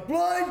it's like my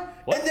blood.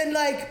 What? And then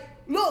like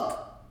look,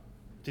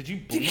 Did you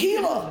bleed?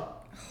 tequila.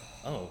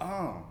 Oh,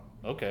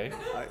 Oh, okay.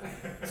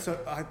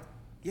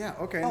 yeah,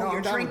 okay. Oh, no, you're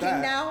I'm down with drinking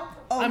that. now?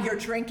 Oh, you're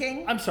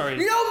drinking? I'm sorry.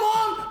 You know,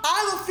 Mom,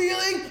 I have a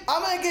feeling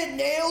I'm gonna get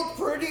nailed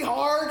pretty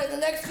hard in the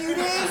next few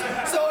days.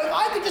 So if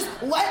I could just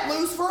let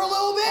loose for a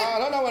little bit. I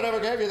don't know whatever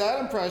gave you that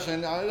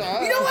impression.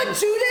 You know what,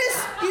 Judas?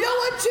 You know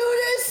what,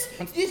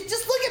 Judas? You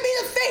just look at me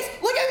in the face.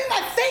 Look at me in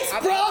my face,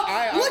 bro.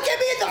 Look at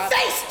me in the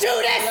face,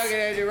 Judas.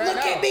 looking at you right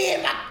Look now. at me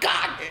in my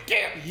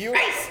goddamn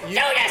face,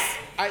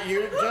 Judas.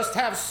 You just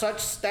have such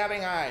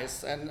stabbing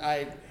eyes, and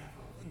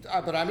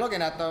but I'm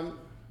looking at them.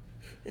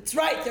 It's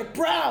right. They're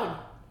brown.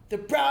 They're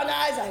brown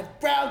eyes. I have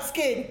brown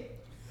skin.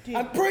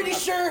 I'm pretty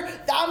sure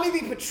that I'm gonna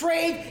be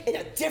portrayed in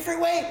a different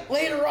way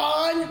later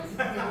on.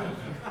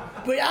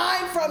 But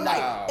I'm from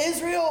like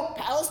Israel,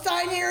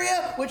 Palestine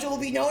area, which will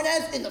be known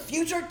as in the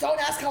future. Don't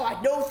ask how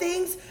I know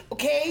things,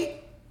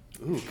 okay?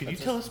 Ooh, could you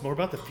tell us more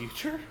about the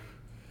future?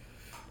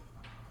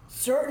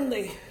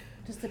 Certainly.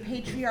 Does the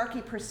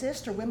patriarchy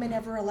persist? Are women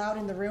ever allowed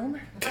in the room?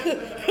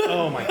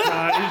 Oh my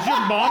God! Is your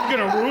mom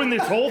gonna ruin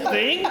this whole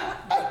thing?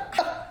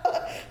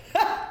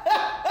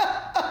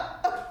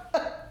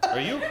 Are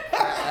you?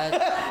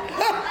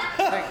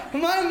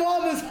 My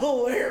mom is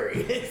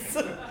hilarious.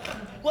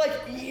 like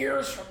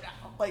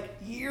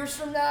years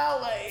from now,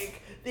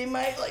 like they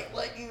might like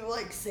let you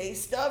like say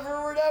stuff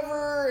or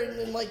whatever, and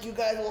then like you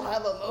guys will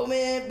have a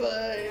moment,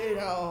 but you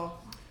know.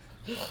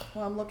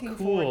 Well, I'm looking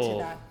forward to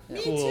that.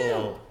 Me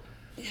too.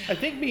 I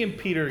think me and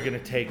Peter are gonna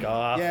take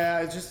off.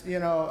 Yeah, it's just we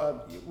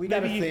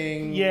got a Maybe-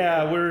 thing.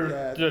 Yeah,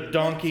 we're the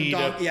donkey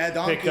to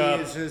donkey pick up.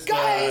 is just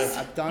Guys!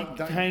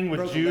 Hang with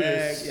broke a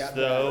Judas leg, yeah,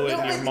 though, No,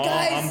 and your but mom.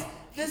 guys,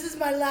 this is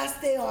my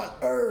last day on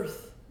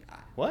Earth.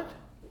 What?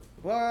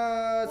 What?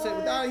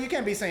 No, you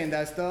can't be saying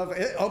that stuff.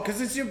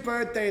 Because it's your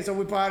birthday, so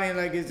we're partying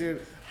like it's your.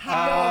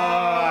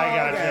 I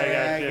got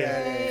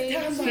Okay, you.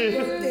 It's not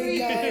my birthday,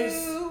 guys.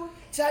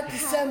 It's not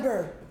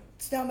December.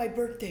 It's not my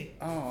birthday.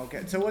 Oh,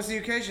 okay. So what's the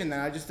occasion then?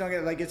 I just don't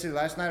get like it's your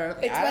last night.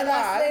 It's my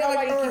last day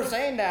on Earth.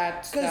 saying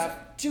that Because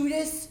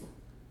Judas,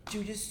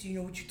 you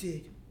know what you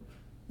did.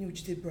 You know what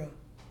you did, bro.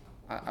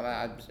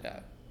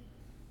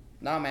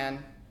 No,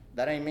 man,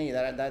 that ain't me.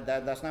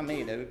 That's not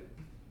me, dude.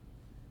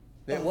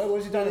 What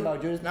was he talking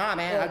about, Judas? Nah,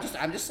 man,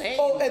 I'm just saying.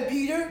 Oh, and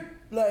Peter,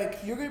 like,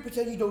 you're gonna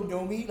pretend you don't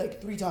know me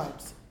like 3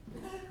 times.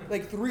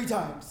 Like 3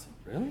 times.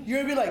 Really?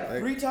 You're gonna be like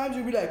 3 times,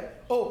 you're gonna be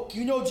like, oh,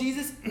 you know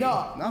Jesus?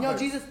 Nah. No, You know but-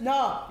 Jesus?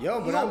 Nah. Yo,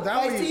 but I'm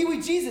down I with see you. you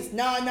with Jesus.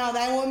 Nah,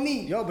 that wasn't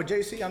me. Yo, but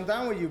JC, I'm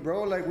down with you,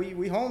 bro. Like we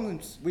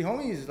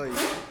homies, like.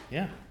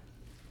 Yeah.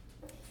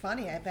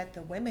 Funny, I bet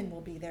the women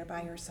will be there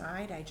by your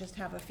side. I just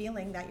have a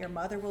feeling that your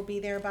mother will be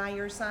there by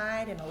your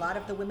side, and a lot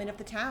of the women of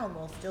the town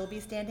will still be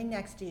standing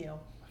next to you.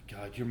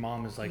 God, your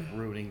mom is like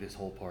ruining this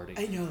whole party.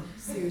 I know.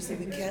 Seriously,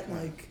 we can't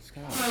like.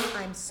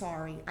 I'm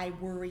sorry. I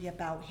worry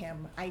about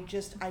him. I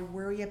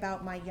worry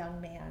about my young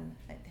man.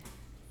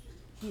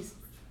 He's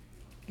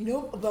You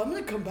know, but I'm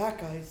gonna come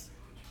back, guys.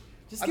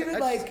 Just give it I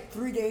like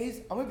 3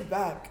 days. I'm gonna be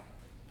back.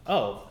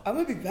 Oh, I'm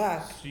gonna be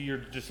back. so you're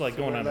just like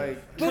going on a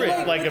like-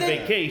 trip, like a but then-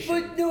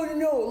 vacation. But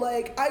no.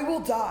 Like, I will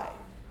die.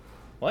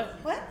 What?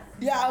 what?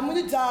 Yeah, I'm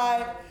gonna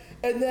die,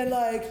 and then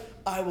like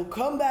I will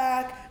come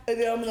back, and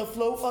then I'm gonna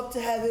float up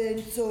to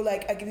heaven, so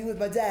like I can be with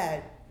my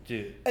dad.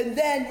 Dude. And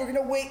then we're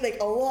gonna wait like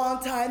a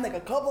long time, like a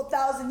couple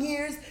thousand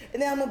years,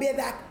 and then I'm gonna be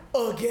back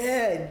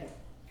again.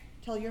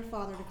 Tell your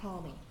father to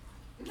call me.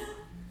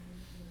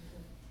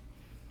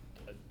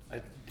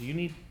 Do you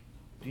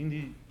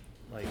need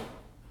like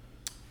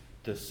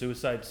the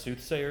suicide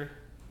soothsayer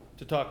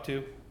to talk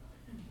to?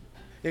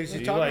 Yeah, 'cause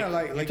You're you're talking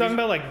about you're talking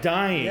about like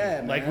dying.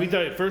 Yeah, Like we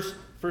man. thought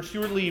first you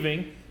were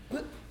leaving,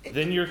 But,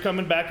 then you're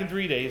coming back in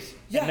 3 days,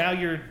 Yeah. and now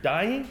you're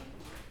dying.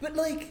 but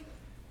like,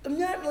 I'm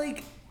not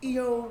like,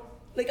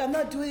 like I'm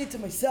not doing it to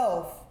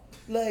myself.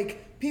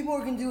 Like, people are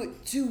gonna do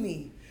it to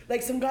me.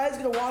 Like, some guy's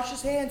gonna wash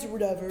his hands or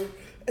whatever,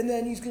 and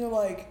then he's gonna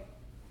like,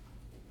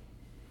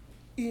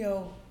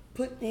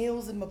 put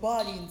nails in my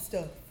body and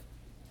stuff.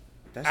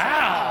 That's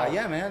Ow!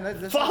 Yeah, man.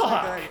 That's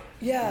Fuck!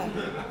 Yeah.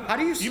 how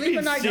do you You sleep being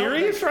at night?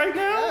 serious right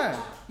now?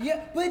 Yeah.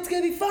 Yeah, but it's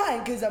gonna be fine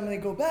because I'm gonna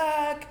go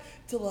back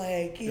to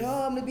like, I'm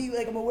gonna be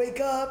like, I'm gonna wake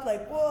up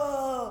like,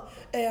 whoa,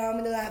 and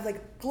I'm gonna have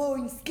like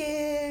glowing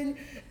skin,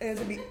 and it's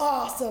gonna be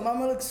awesome. I'm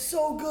gonna look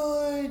so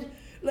good,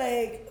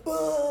 like,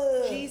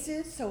 ugh.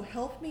 Jesus, so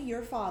help me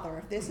your father.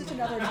 If this is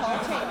another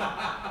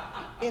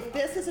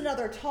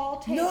tall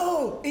tale.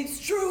 No, it's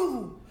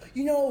true.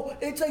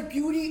 It's like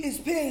beauty is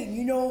pain.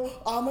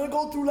 I'm gonna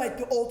go through like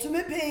the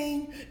ultimate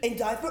pain and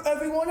die for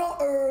everyone on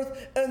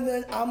earth, and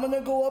then I'm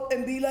gonna go up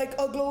and be like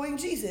a glowing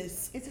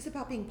Jesus. Is this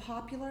about being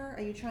popular?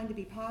 Are you trying to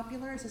be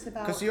popular? Is this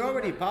about? Because you're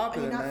already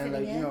popular, Are you not man.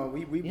 fitting Like,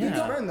 in? we've Yeah. been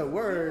spreading the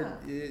word.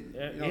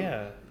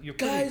 Yeah, you're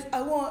pretty. Guys,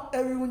 I want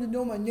everyone to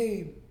know my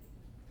name.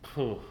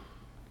 Phew.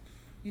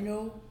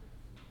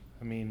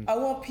 I mean, I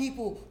want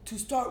people to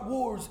start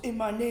wars in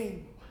my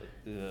name.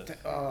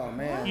 Oh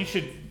man. you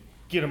should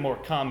get a more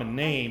common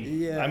name.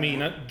 Yeah. I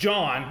mean,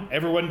 John.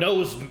 Everyone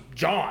knows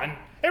John.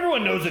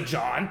 Everyone knows a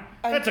John.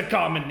 That's a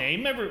common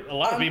name. A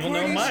lot of I'm people know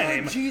pretty my sure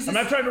name. Jesus- I'm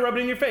not trying to rub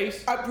it in your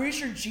face. I'm pretty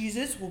sure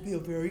Jesus will be a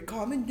very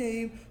common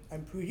name.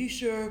 I'm pretty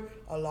sure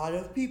a lot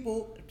of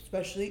people,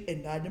 especially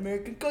in Latin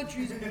American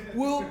countries,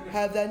 will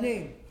have that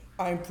name.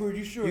 I'm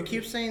pretty sure. You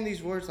keep saying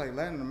these words like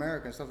Latin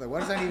America and stuff like. What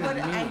does that even What-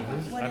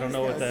 mean? I don't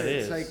know what that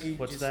It's is. like you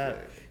What's just, that?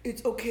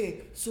 It's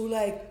okay. So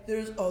like,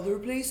 there's other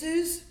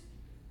places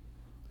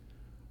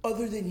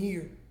other than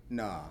here.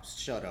 Nah,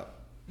 shut up.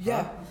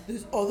 Yeah,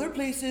 there's other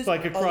places.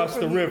 Like across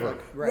other the from here. river.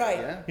 Right.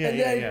 Yeah. Yeah, and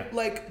yeah, then, yeah.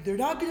 like, they're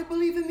not going to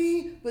believe in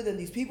me, but then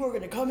these people are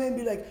going to come in and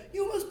be like,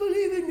 you must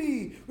believe in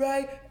me,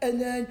 right? And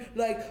then,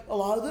 like, a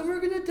lot of them are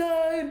going to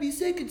die and be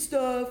sick and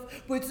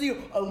stuff, but it's,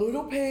 a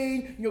little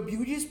pain.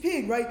 Beauty is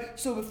pain, right?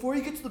 So before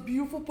you get to the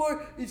beautiful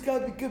part, it's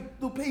got to be a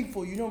little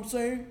painful, you know what I'm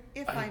saying?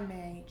 If I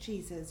may,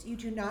 Jesus, you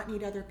do not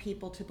need other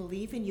people to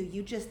believe in you.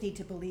 You just need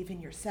to believe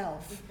in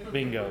yourself.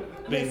 Bingo.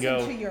 Listen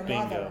Bingo. to your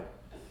bingo. mother.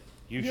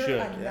 You You're should.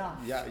 enough.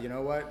 Yeah, you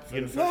know what? For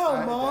You- the first Wow,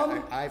 time,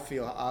 Mom. I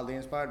feel oddly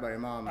inspired by your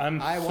mom.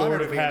 I'm I wanted sort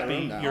to of be in the happy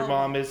room now. your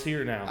mom is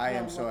here now. I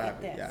am Oh, so look at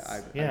happy. this.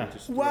 Yeah. Yeah. I'm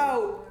just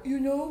Wow,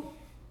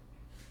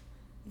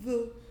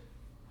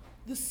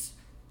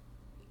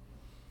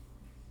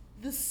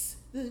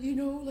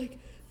 like,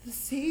 the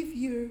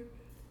Savior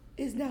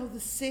is now the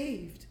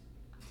saved.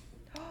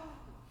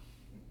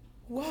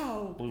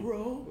 Wow,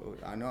 bro.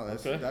 I know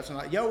that's Okay. that's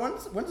not. Yo,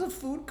 when's the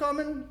food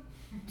coming?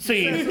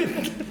 Scene.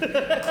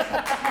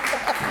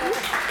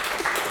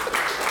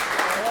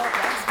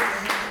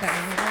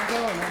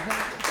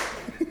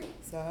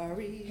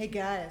 Sorry. Hey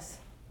guys,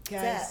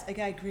 that? I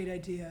got a great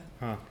idea.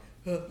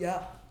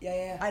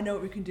 Yeah. I know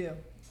what we can do.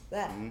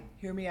 That.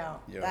 Hear me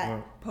out. Yeah.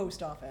 That.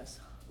 Post office.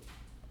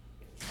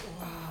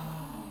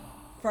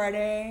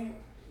 Friday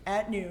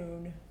at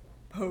noon,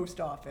 post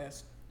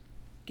office.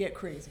 Get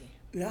crazy.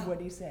 Yeah. What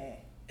do you say?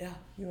 Yeah.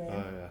 You in?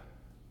 Yeah.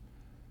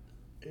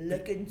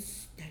 Looking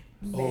stupid.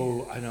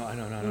 Oh, I know.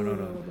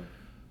 No.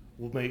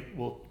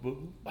 We'll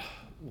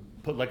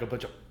put like a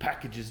bunch of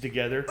packages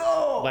together,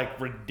 like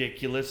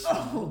ridiculous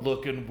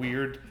looking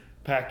weird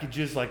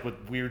packages, like with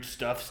weird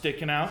stuff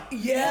sticking out.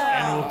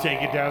 Yeah. And we'll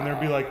take it down there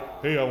and be like,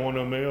 hey, I want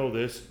to mail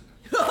this.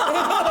 You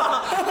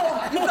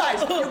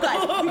guys, we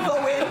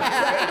go in,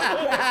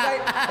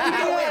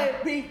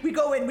 right? We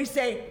go in, we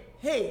say,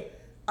 hey,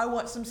 I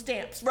want some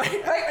stamps, right?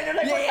 And they're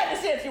like, what kind of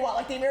stamps you want?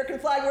 Like the American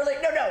flag? We're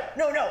like,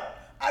 no.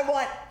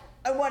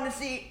 I want to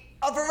see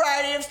a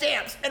variety of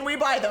stamps, and we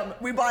buy them.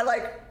 We buy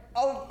like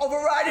a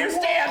variety of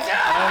stamps. Oh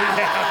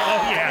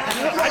yeah.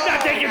 I'm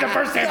not taking the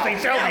first stamp they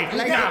show me.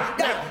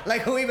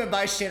 Like who even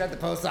buys shit at the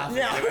post office?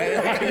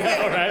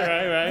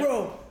 Right.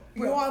 Bro,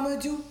 you know what I'm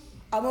gonna do?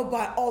 I'm gonna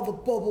buy all the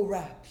bubble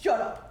wrap.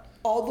 Shut up.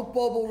 All the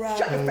bubble wrap.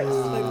 Shut your face.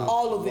 Like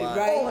all of it,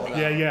 right? All of it.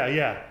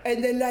 Yeah.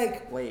 And then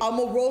like Wait. I'm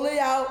gonna roll it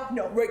out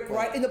No.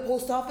 right in the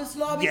post office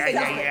lobby. Yeah, and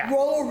yeah, just yeah.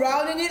 roll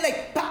around in it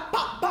like pop,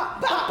 pop,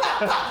 pop, pop,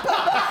 pop, pop,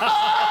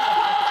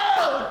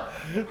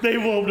 pop. They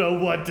won't know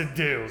what to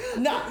do.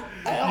 Nah.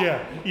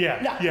 Yeah.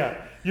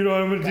 You know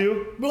what I'm gonna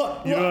do?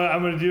 What? You know what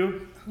I'm gonna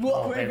do? What?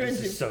 Oh What man, are you this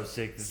gonna is so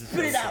sick. This is so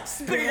Spit it sick. out.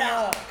 Spit it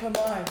out. Come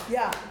on.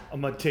 Yeah.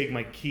 I'm gonna take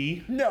my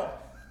key. No.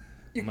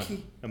 Your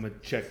key. I'm gonna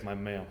check my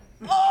mail.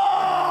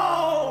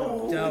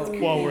 Oh! Dope.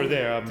 While we're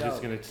there, I'm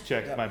just gonna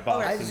check my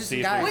box I and just- see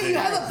if guys- there's Wait, you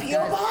any- have a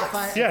P.O.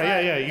 box?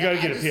 Yeah. You gotta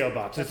get a just- PO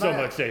box. It's if so I-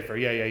 much safer.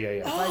 Yeah.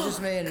 If I just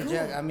may Oh,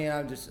 interject, I mean,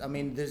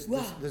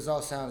 Wow. this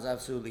all sounds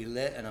absolutely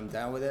lit, and I'm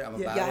down with it. I'm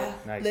about Yeah.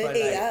 Nice. Lit But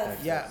like,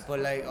 AF. yeah, but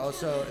like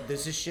also,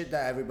 this is shit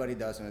that everybody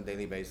does on a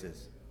daily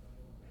basis.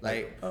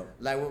 Like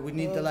we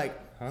need to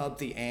up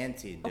the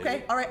ante, dude.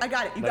 Okay, all right, I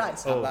got it. You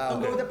guys, oh, I'll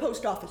okay. go to the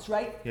post office,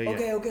 right? Yeah,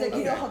 yeah. Okay. Like,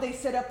 you know how they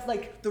set up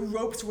like the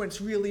ropes when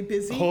it's really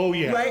busy? Oh,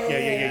 yeah. Right?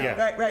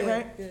 Yeah.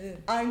 Right.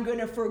 I'm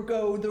gonna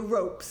forgo the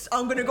ropes.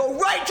 I'm gonna go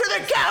right to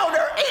the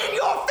counter in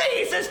your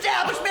face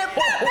establishment.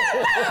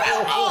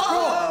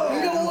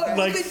 You know what?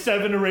 Like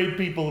 7 or 8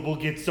 people will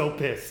get so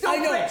pissed. I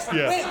know.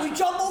 Yeah. Wait, we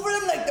jump over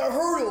them like they're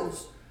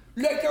hurdles.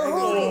 Like they're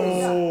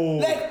hurdles. Oh.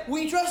 Like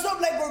we dress up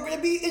like we're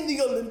gonna be in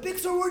the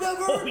Olympics or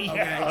whatever. Oh,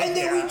 yeah. And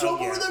then we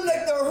jump over them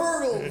like they're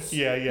hurdles.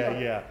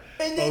 Yeah.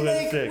 And then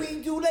that's sick.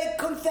 we do like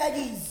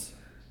confettis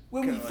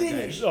when we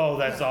finish. Oh,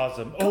 that's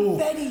awesome.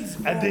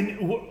 Confettis, bro. And then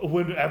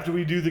when after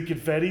we do the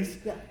confettis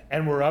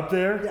and we're up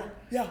there,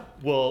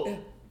 we'll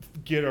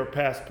get our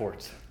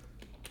passports.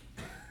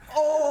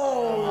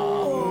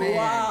 Oh, man.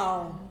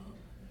 wow.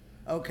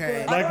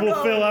 Okay. Like don't we'll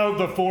know. fill out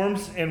the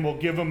forms and we'll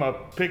give them a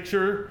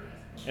picture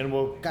and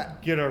we'll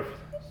get our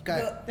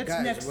That's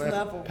guys, next we're-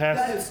 level.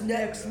 passports. That's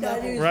next That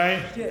level. is-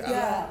 Right?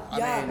 Yeah.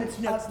 That's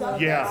next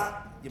level. Yeah.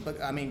 Yeah,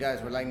 but I mean,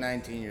 guys, we're like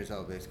 19 years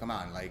old. Please, come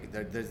on, like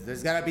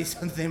there's gotta be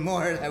something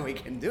more that we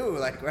can do,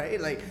 like right,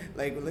 like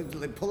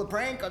pull a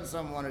prank on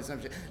someone or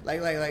some shit,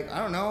 like I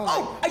don't know.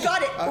 Oh, I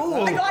got it. I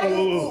got it.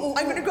 oh.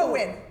 I'm gonna go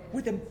in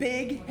with a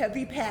big,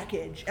 heavy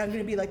package. I'm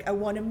gonna be like, I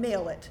want to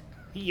mail it.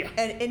 Yeah.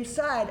 And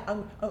inside,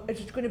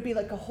 it's just gonna be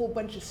like a whole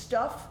bunch of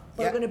stuff,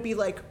 but Yeah. I'm gonna be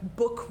like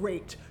book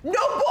rate. No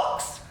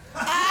books.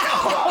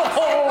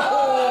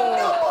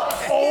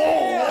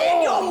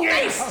 In your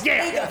face.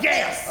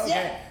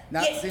 Yeah.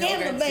 Now, Yeah,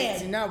 damn the man.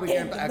 See, now we Damn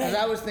can, the because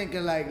man. I was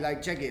thinking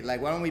like, check it,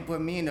 like, why don't we put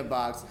me in a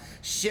box,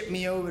 ship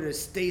me over to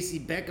Stacey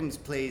Beckham's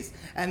place,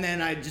 and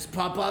then I just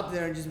pop up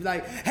there and just be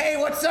like, hey,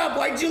 what's up?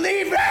 Why'd you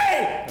leave me?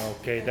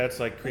 Okay, that's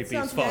like creepy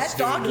as sounds fuck. bad. dude.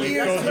 Stalking. We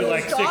That's told you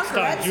like 6 stalker.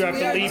 times you have to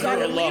That's leave her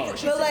weird. alone.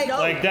 She But, said like- no.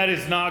 Like that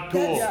is not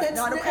cool.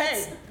 Not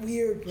okay. That's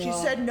weird, bro. She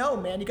said no,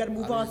 man. You gotta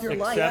move on with your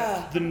life.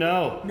 Accept the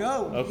no.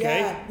 No. Okay.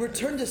 Yeah.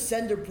 Return to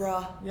sender,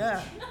 brah.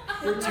 Yeah.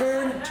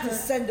 Return to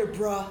sender,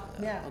 brah.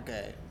 Yeah.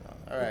 Okay,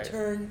 all right.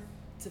 Return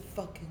to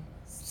fucking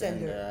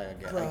sender,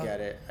 I brah. get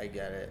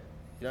it.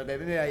 You know,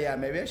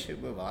 maybe I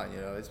should move on. You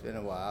know, it's been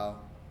a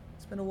while.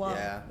 It's been a while.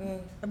 Yeah.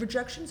 And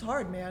rejection's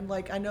hard, man.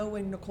 Like, I know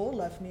when Nicole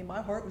left me,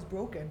 my heart was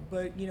broken.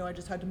 But, you know, I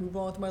just had to move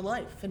on with my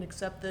life and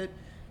accept that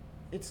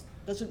it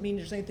doesn't mean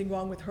there's anything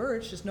wrong with her.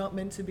 It's just not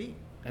meant to be.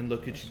 And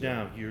look at you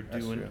now. You're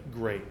doing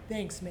great.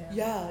 Thanks, man.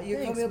 Yeah, you're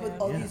Thanks, coming up with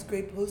man. all these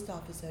great post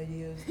office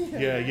ideas.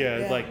 Yeah,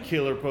 Yeah. like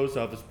killer post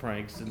office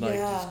pranks and like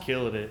Yeah. just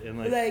killing it and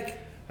Like,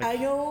 I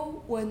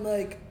know when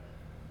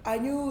I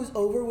knew it was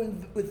over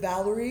with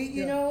Valerie,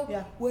 you know?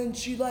 yeah. When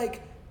she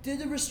did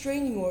the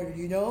restraining order,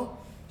 you know?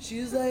 She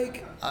was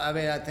like, I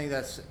mean, I think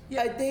that's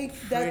I think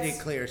that's pretty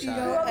clear you sign.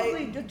 know,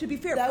 Probably, to be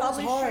fair, that was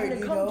probably hard, shouldn't have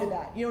you come know? to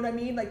that. You know what I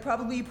mean? Like,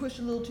 probably you pushed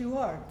a little too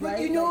hard, But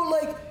right? you know,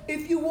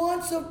 if you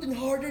want something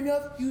hard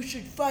enough, you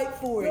should fight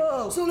for it.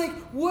 No. So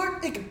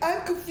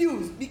I'm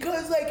confused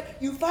because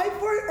you fight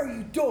for it or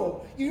you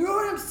don't. You know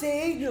what I'm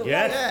saying? Yes.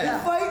 Yeah.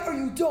 You fight or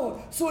you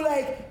don't. So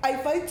I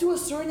fight to a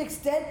certain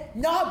extent.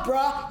 Nah,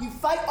 brah, you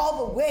fight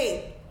all the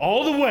way.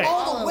 all the way.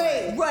 All the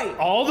way. Right.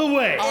 All the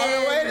way. all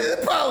the way to the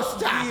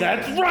post office.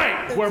 That's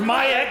right. Where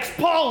my ex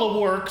Paula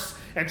works,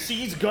 and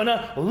she's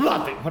gonna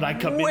love it when I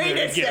come in Wait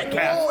there a and get a second.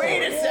 passport.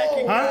 Wait a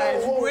second, Huh?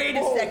 guys. Wait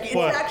a second.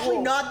 What? It's actually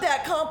not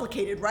that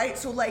complicated, right?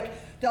 So,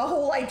 the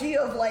whole idea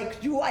of,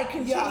 do I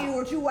continue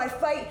or do I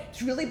fight?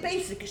 It's really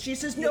basic. If she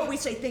says no, we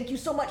say, thank you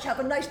so much, have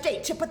a nice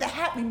day. Tip of the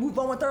hat, we move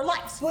on with our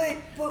lives. But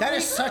That wait,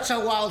 is such a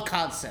wild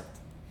concept.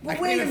 I But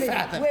can't wait a even minute.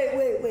 fathom.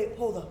 Wait.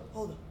 Hold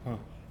on.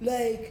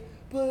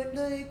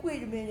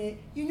 Wait a minute.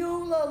 You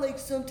know,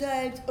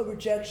 sometimes a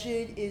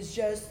rejection is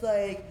just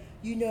a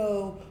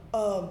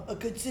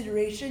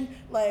consideration,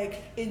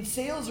 in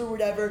sales or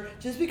whatever.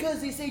 Just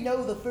because they say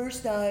no the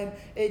first time,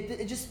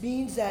 it just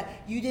means that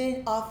you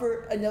didn't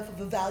offer enough of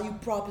a value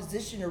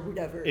proposition or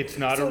whatever. It's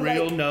not So, a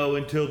real no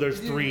until there's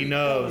 3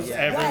 no's. Yeah.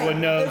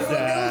 Everyone knows Everyone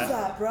that. knows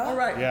that, bro. All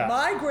right. Yeah.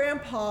 My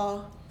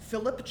grandpa,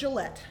 Philip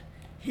Gillette,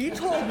 he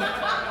told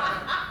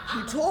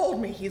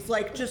me, he's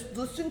like, just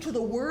listen to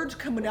the words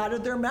coming out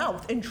of their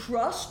mouth and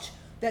trust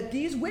that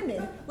these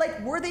women,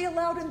 were they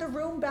allowed in the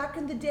room back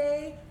in the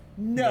day?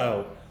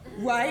 No.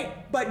 Right?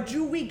 But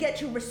do we get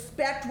to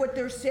respect what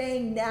they're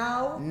saying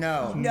now?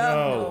 No.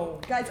 No.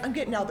 Guys, I'm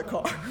getting out of the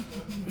car.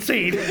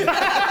 Scene. All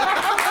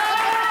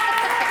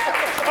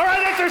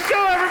right, that's our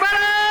show, everybody.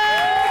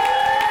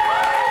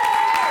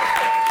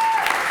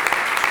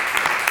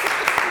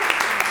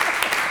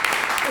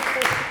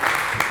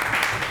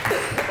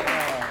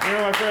 You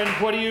know, my friend,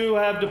 what do you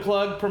have to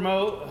plug,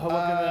 promote?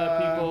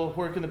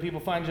 Where can the people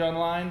find you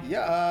online?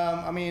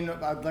 Yeah, I mean,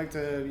 I'd like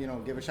to,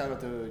 give a shout out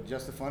to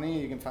Just the Funny.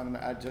 You can find them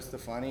at Just the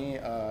Funny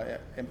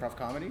Improv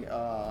Comedy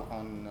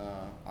on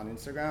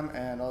Instagram,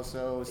 and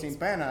also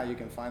Simpana. You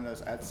can find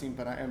us at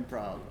Simpana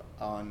Improv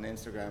on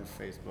Instagram,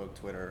 Facebook,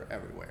 Twitter,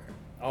 everywhere.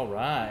 All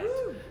right.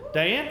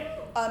 Diane?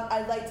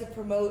 I'd like to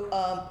promote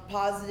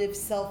positive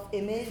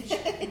self-image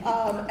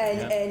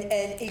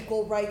and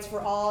equal rights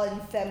for all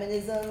and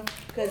feminism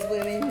because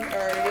women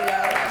are,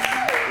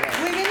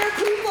 women are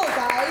people.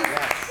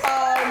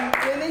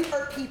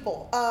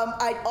 people.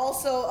 I'd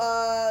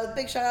also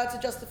big shout out to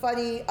Just the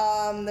Funny.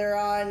 They're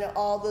on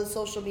all the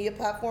social media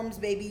platforms.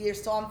 Maybe they're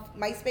still on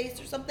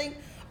MySpace or something.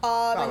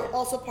 And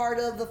also part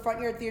of the Front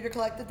Yard Theater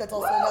Collective. That's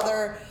also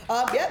another.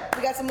 Yep,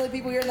 we got some other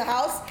people here in the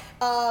house.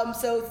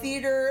 So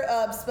theater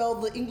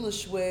spelled the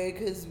English way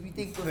because we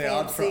think we're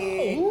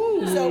fancy.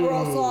 So we're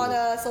also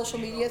on social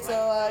media.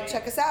 So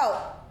check us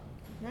out.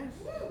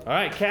 All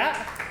right,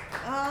 Kat.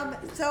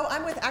 So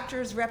I'm with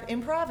Actors Rep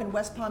Improv in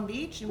West Palm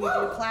Beach, and we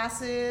do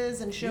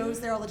classes and shows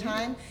there all the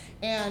time.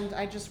 And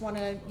I just want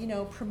to,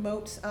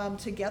 promote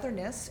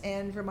togetherness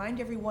and remind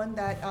everyone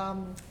that,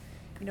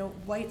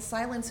 white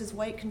silence is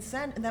white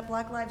consent, and that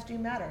Black lives do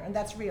matter, and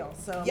that's real.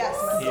 So yes,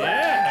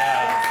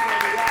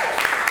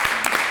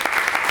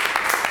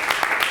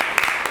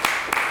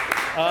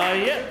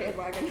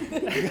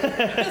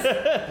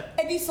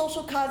 Any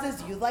social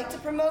causes you'd like to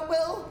promote,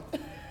 Will?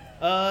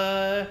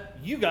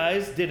 You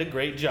guys did a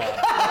great job.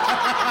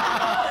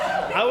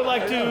 I would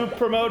like to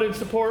promote and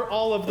support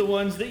all of the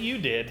ones that you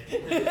did.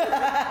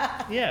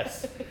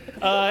 Yes.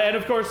 And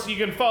of course, you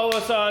can follow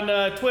us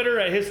on Twitter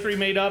at History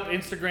Made Up,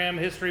 Instagram,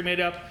 History Made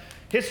Up.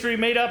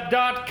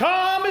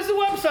 HistoryMadeUp.com is the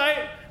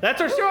website.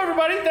 That's our show,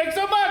 everybody. Thanks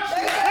so much.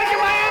 Thank you,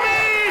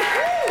 Miami.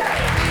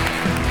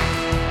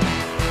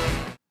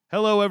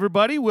 Hello,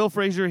 everybody. Will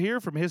Frazier here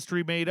from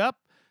History Made Up.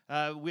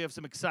 We have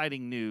some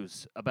exciting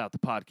news about the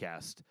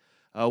podcast.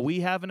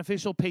 We have an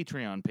official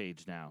Patreon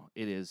page now.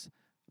 It is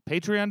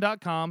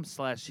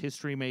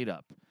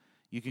patreon.com/historymadeup.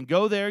 You can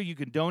go there. You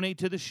can donate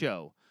to the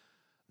show.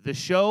 The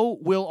show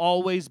will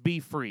always be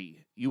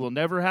free. You will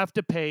never have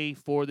to pay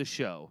for the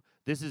show.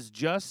 This is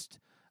just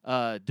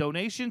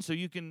donation, so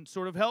you can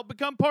sort of help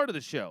become part of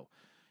the show.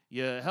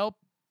 You help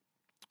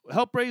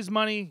raise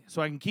money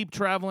so I can keep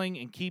traveling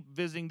and keep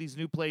visiting these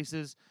new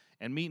places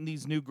and meeting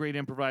these new great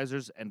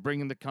improvisers and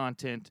bringing the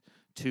content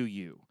to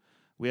you.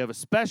 We have a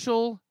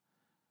special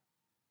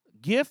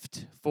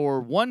gift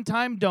for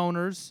one-time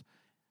donors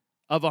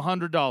of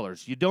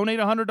 $100. You donate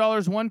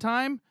 $100 one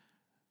time,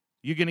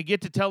 you're going to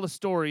get to tell a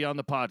story on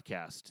the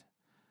podcast.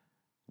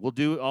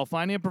 I'll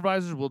find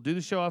improvisers, we'll do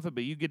the show off it,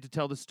 but you get to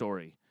tell the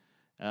story.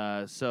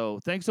 So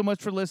thanks so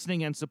much for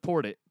listening and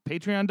support it.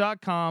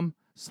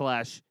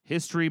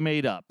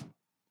 Patreon.com/historymadeup.